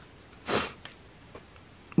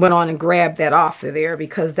went on and grabbed that off of there,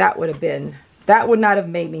 because that would not have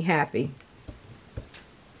made me happy.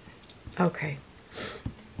 Okay.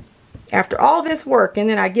 After all this work, and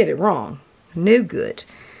then I get it wrong. No good.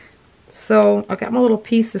 So I got my little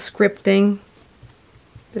piece of scripting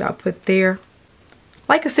that I'll put there,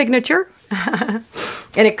 like a signature. And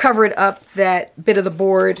it covered up that bit of the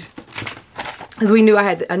board, because I knew I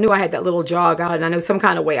had that little jog out, and I know some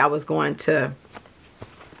kind of way I was going to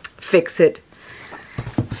fix it.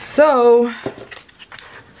 So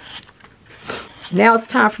now it's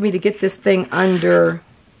time for me to get this thing under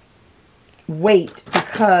weight,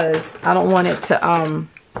 because I don't want it to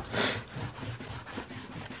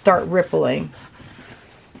start rippling,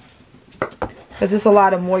 because there's a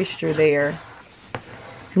lot of moisture there.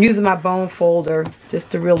 I'm using my bone folder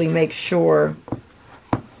just to really make sure.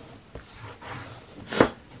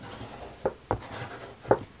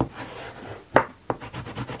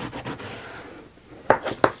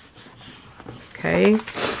 Okay,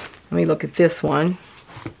 let me look at this one.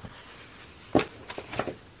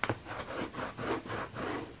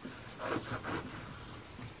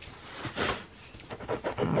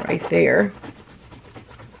 Right there.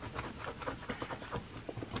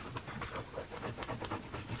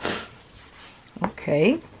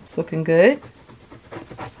 Okay, it's looking good.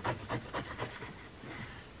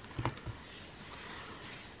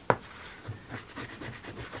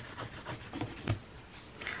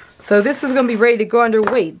 So this is going to be ready to go under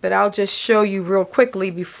weight, but I'll just show you real quickly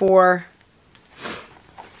before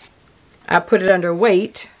I put it under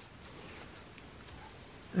weight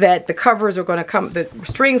that the covers are going to come, the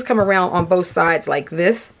strings come around on both sides like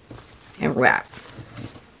this and wrap.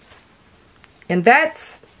 And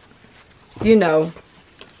that's, you know,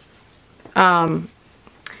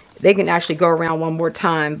 they can actually go around one more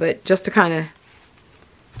time, but just to kind of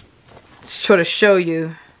sort of show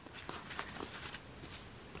you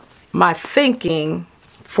my thinking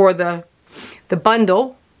for the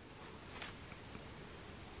bundle.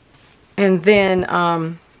 And then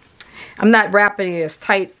I'm not wrapping it as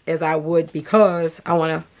tight as I would because I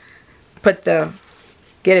want to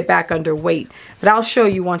get it back under weight. But I'll show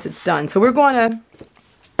you once it's done. So we're going to,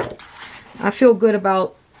 I feel good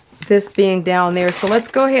about this being down there. So let's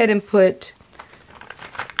go ahead and put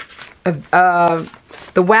the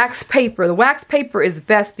wax paper. The wax paper is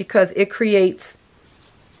best because it creates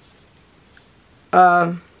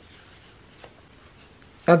a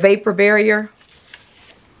vapor barrier.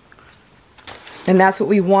 And that's what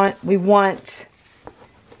we want. We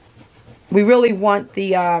really want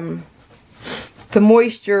the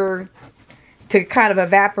moisture to kind of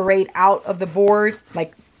evaporate out of the board,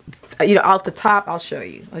 like, you know, out the top. I'll show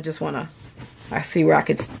you. I just want to, I see where I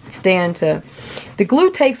could stand to. The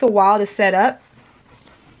glue takes a while to set up.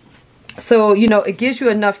 So, you know, it gives you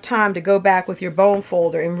enough time to go back with your bone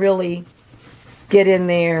folder and really get in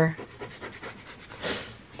there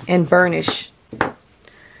and burnish.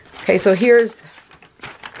 Okay, so here's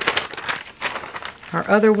our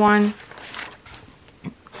other one.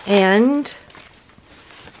 And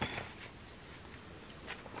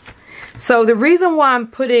so the reason why I'm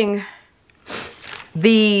putting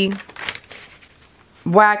the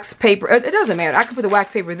wax paper, it doesn't matter. I can put the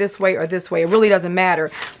wax paper this way or this way. It really doesn't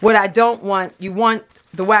matter. What I don't want, you want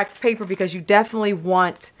the wax paper because you definitely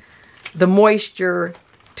want the moisture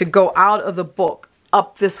to go out of the book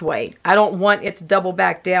up this way. I don't want it to double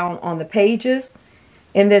back down on the pages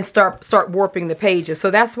and then start warping the pages.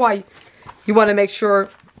 So that's why you want to make sure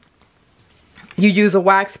you use a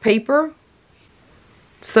wax paper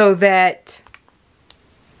so that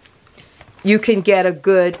you can get a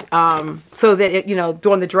good, so that it, you know,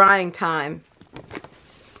 during the drying time.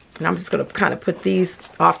 And I'm just going to kind of put these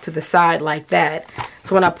off to the side like that.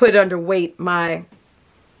 So when I put it under weight, my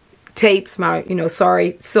tapes, my, you know,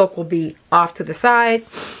 sorry, silk will be off to the side.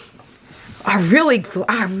 I really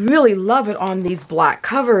love it on these black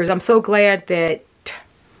covers. I'm so glad that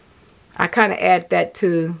I kind of add that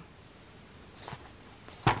to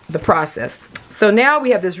the process. So now we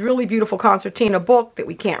have this really beautiful concertina book that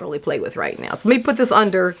we can't really play with right now. So let me put this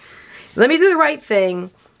under, let me do the right thing.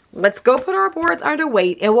 Let's go put our boards under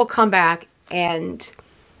weight and we'll come back and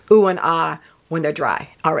ooh and ah when they're dry.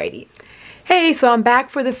 Alrighty. Hey, so I'm back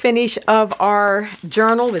for the finish of our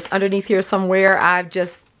journal. It's underneath here somewhere. I've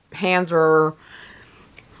just, hands are,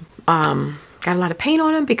 got a lot of paint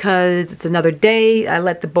on them because it's another day. I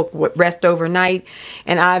let the book rest overnight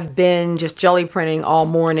and I've been just jelly printing all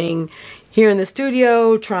morning here in the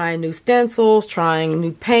studio, trying new stencils, trying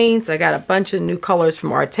new paints. I got a bunch of new colors from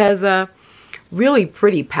Arteza. Really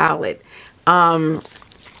pretty palette. So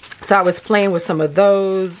I was playing with some of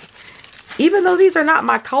those. Even though these are not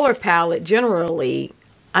my color palette generally,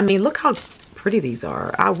 I mean, look how pretty these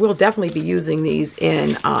are. I will definitely be using these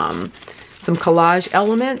in some collage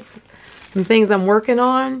elements, some things I'm working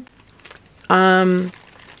on. And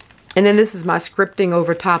then this is my scripting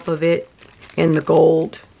over top of it in the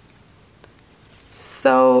gold.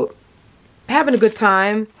 So, having a good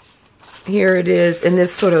time. Here it is in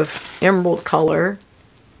this sort of emerald color.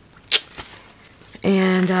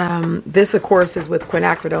 And this, of course, is with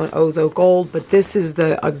quinacridone Ozo Gold, but this is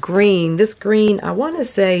a green. This green, I want to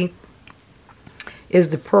say, is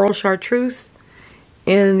the Pearl Chartreuse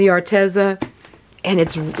in the Arteza. And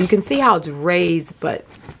it's, you can see how it's raised, but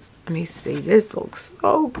let me see. This looks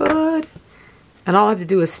so good. And all I have to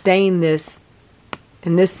do is stain this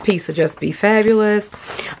And this piece will just be fabulous.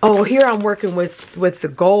 Oh, here I'm working with the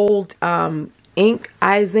gold ink,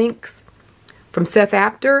 Eyes Inks from Seth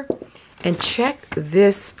Apter. And check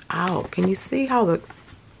this out. Can you see how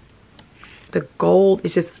the gold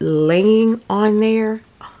is just laying on there?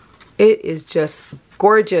 It is just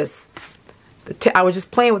gorgeous. I was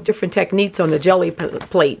just playing with different techniques on the Gelli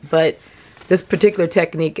plate, but this particular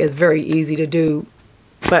technique is very easy to do,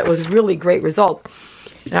 but with really great results.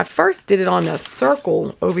 And I first did it on a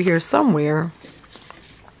circle over here somewhere.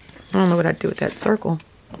 I don't know what I'd do with that circle.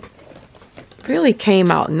 Really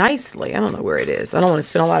came out nicely. I don't know where it is. I don't want to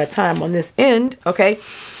spend a lot of time on this end. Okay.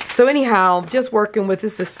 So anyhow, just working with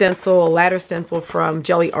this stencil, a ladder stencil from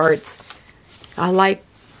Gelli Arts. I like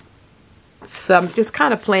some, just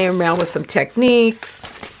kind of playing around with some techniques.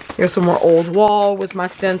 Here's some more old wall with my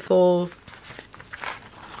stencils.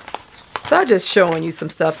 So I'm just showing you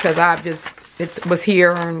some stuff because it was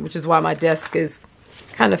here, which is why my desk is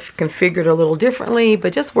kind of configured a little differently,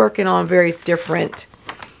 but just working on various different.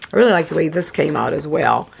 I really like the way this came out as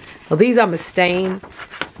well. Well, these I'm gonna stain,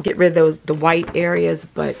 get rid of the white areas,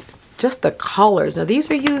 but just the colors. Now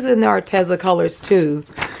these are using the Arteza colors too,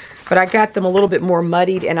 but I got them a little bit more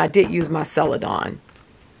muddied, and I did use my Celadon.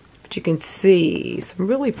 But you can see some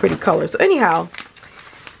really pretty colors. So anyhow,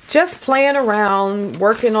 just playing around,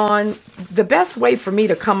 working on the best way for me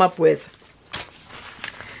to come up with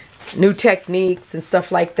new techniques and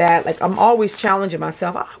stuff like that. Like I'm always challenging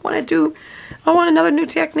myself. I want another new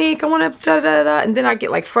technique. I want to da-da-da-da. And then I get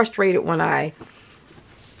like frustrated when I,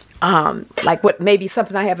 like what maybe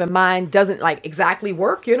something I have in mind doesn't like exactly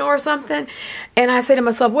work, you know, or something. And I say to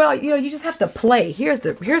myself, well, you know, you just have to play. Here's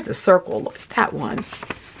the circle. Look at that one.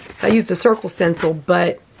 So I used the circle stencil,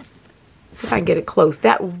 but see if I can get it close.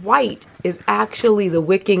 That white is actually the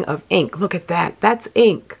wicking of ink. Look at that. That's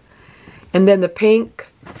ink. And then the pink.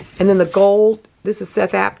 And then the gold, this is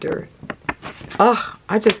Seth Apter. Oh,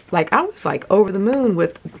 I was like over the moon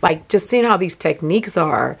with like just seeing how these techniques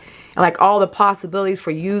are and like all the possibilities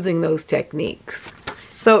for using those techniques.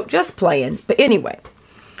 So just playing. But anyway,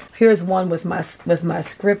 here's one with my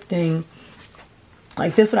scripting.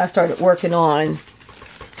 Like this one I started working on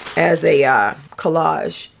as a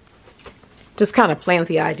collage. Just kind of playing with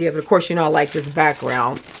the idea of it. Of course, you know, I like this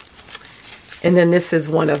background. And then this is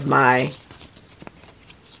one of my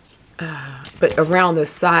but around the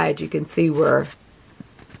side, you can see where,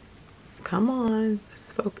 come on,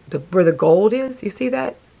 where the gold is. You see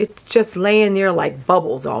that? It's just laying there like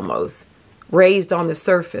bubbles almost, raised on the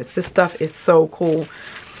surface. This stuff is so cool.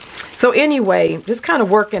 So anyway, just kind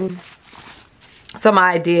of working some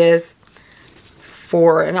ideas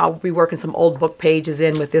for, and I'll be working some old book pages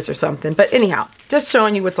in with this or something. But anyhow, just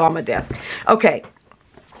showing you what's on my desk. Okay,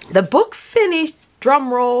 the book finished.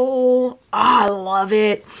 Drum roll. Oh, I love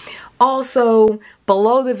it. Also,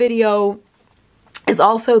 below the video is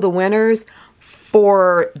also the winners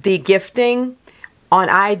for the gifting on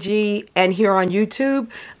IG and here on YouTube.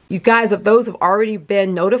 You guys, those have already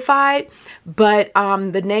been notified, but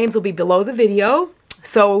the names will be below the video.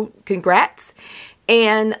 So congrats.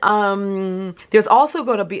 And there's also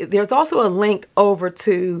a link over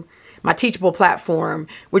to my Teachable platform,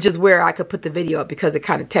 which is where I could put the video up because it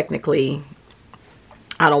kind of technically,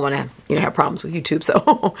 I don't want to, you know, have problems with YouTube.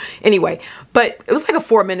 So anyway, but it was like a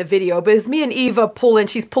 4-minute video, but it's me and Eva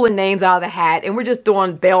she's pulling names out of the hat, and we're just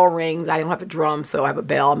doing bell rings. I don't have a drum, so I have a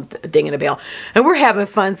bell. I'm dinging a bell, and we're having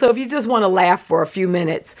fun. So if you just want to laugh for a few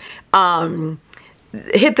minutes,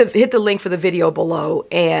 hit the link for the video below,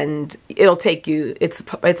 and it'll take you. It's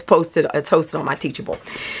hosted on my Teachable.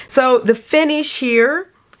 So the finish here,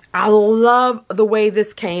 I love the way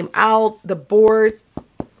this came out. The boards.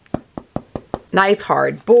 Nice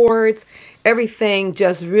hard boards, everything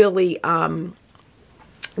just really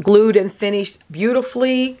glued and finished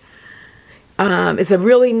beautifully. It's a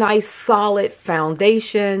really nice solid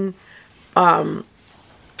foundation. All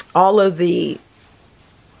of the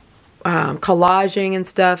collaging and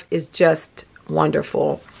stuff is just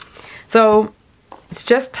wonderful. So it's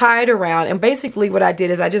just tied around, and basically what I did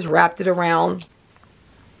is I just wrapped it around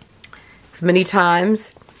as many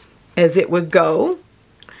times as it would go.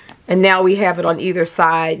 And now we have it on either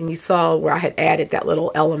side, and you saw where I had added that little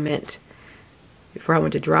element before I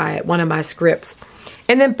went to dry it, one of my scripts.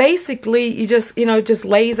 And then basically you just, you know, just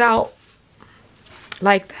lays out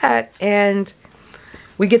like that, and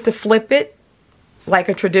we get to flip it like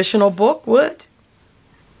a traditional book would.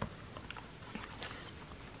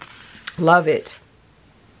 Love it.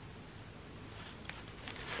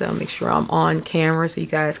 So make sure I'm on camera so you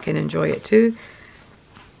guys can enjoy it too.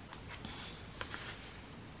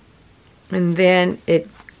 And then it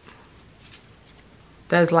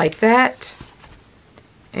does like that.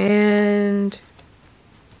 And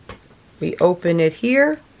we open it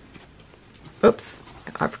here. Oops,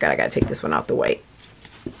 I forgot I gotta take this one out the way.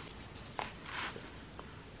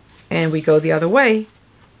 And we go the other way.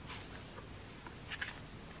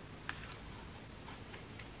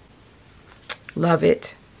 Love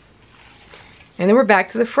it. And then we're back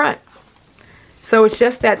to the front. So it's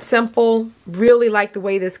just that simple. Really like the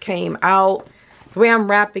way this came out. The way I'm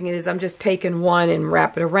wrapping it is I'm just taking one and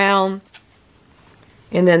wrap it around.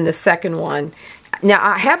 And then the second one. Now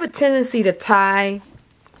I have a tendency to tie.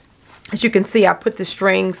 As you can see, I put the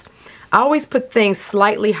strings. I always put things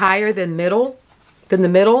slightly higher than the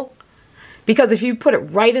middle. Because if you put it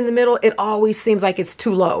right in the middle, it always seems like it's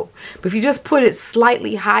too low. But if you just put it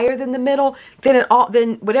slightly higher than the middle, then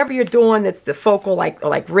then whatever you're doing that's the focal, like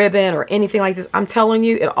ribbon or anything like this, I'm telling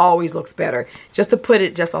you, it always looks better. Just to put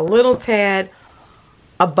it just a little tad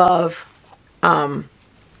above the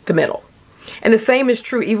middle. And the same is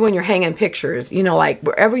true even when you're hanging pictures. You know, like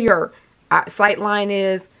wherever your sight line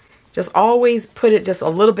is, just always put it just a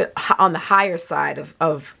little bit on the higher side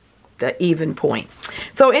of the even point.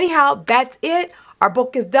 So anyhow, that's it. Our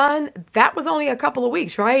book is done. That was only a couple of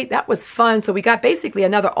weeks, right? That was fun. So we got basically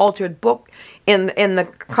another altered book in the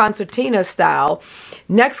concertina style.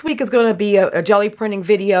 Next week is going to be a jelly printing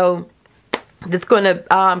video that's going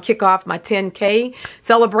to kick off my 10K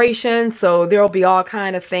celebration. So there will be all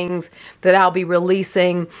kind of things that I'll be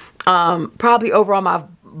releasing. Probably over on my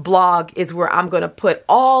blog is where I'm going to put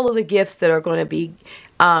all of the gifts that are going to be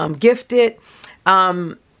gifted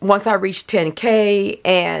once I reach 10K.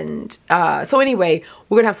 And so anyway,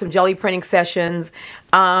 we're going to have some jelly printing sessions.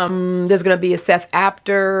 There's going to be a Seth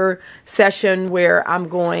Apter session where I'm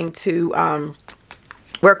going to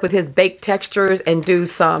work with his baked textures and do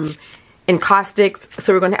some encaustics.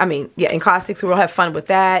 So we're going to, encaustics. So we'll have fun with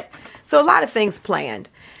that. So a lot of things planned.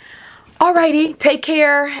 Alrighty, take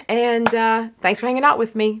care, and thanks for hanging out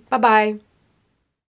with me. Bye-bye.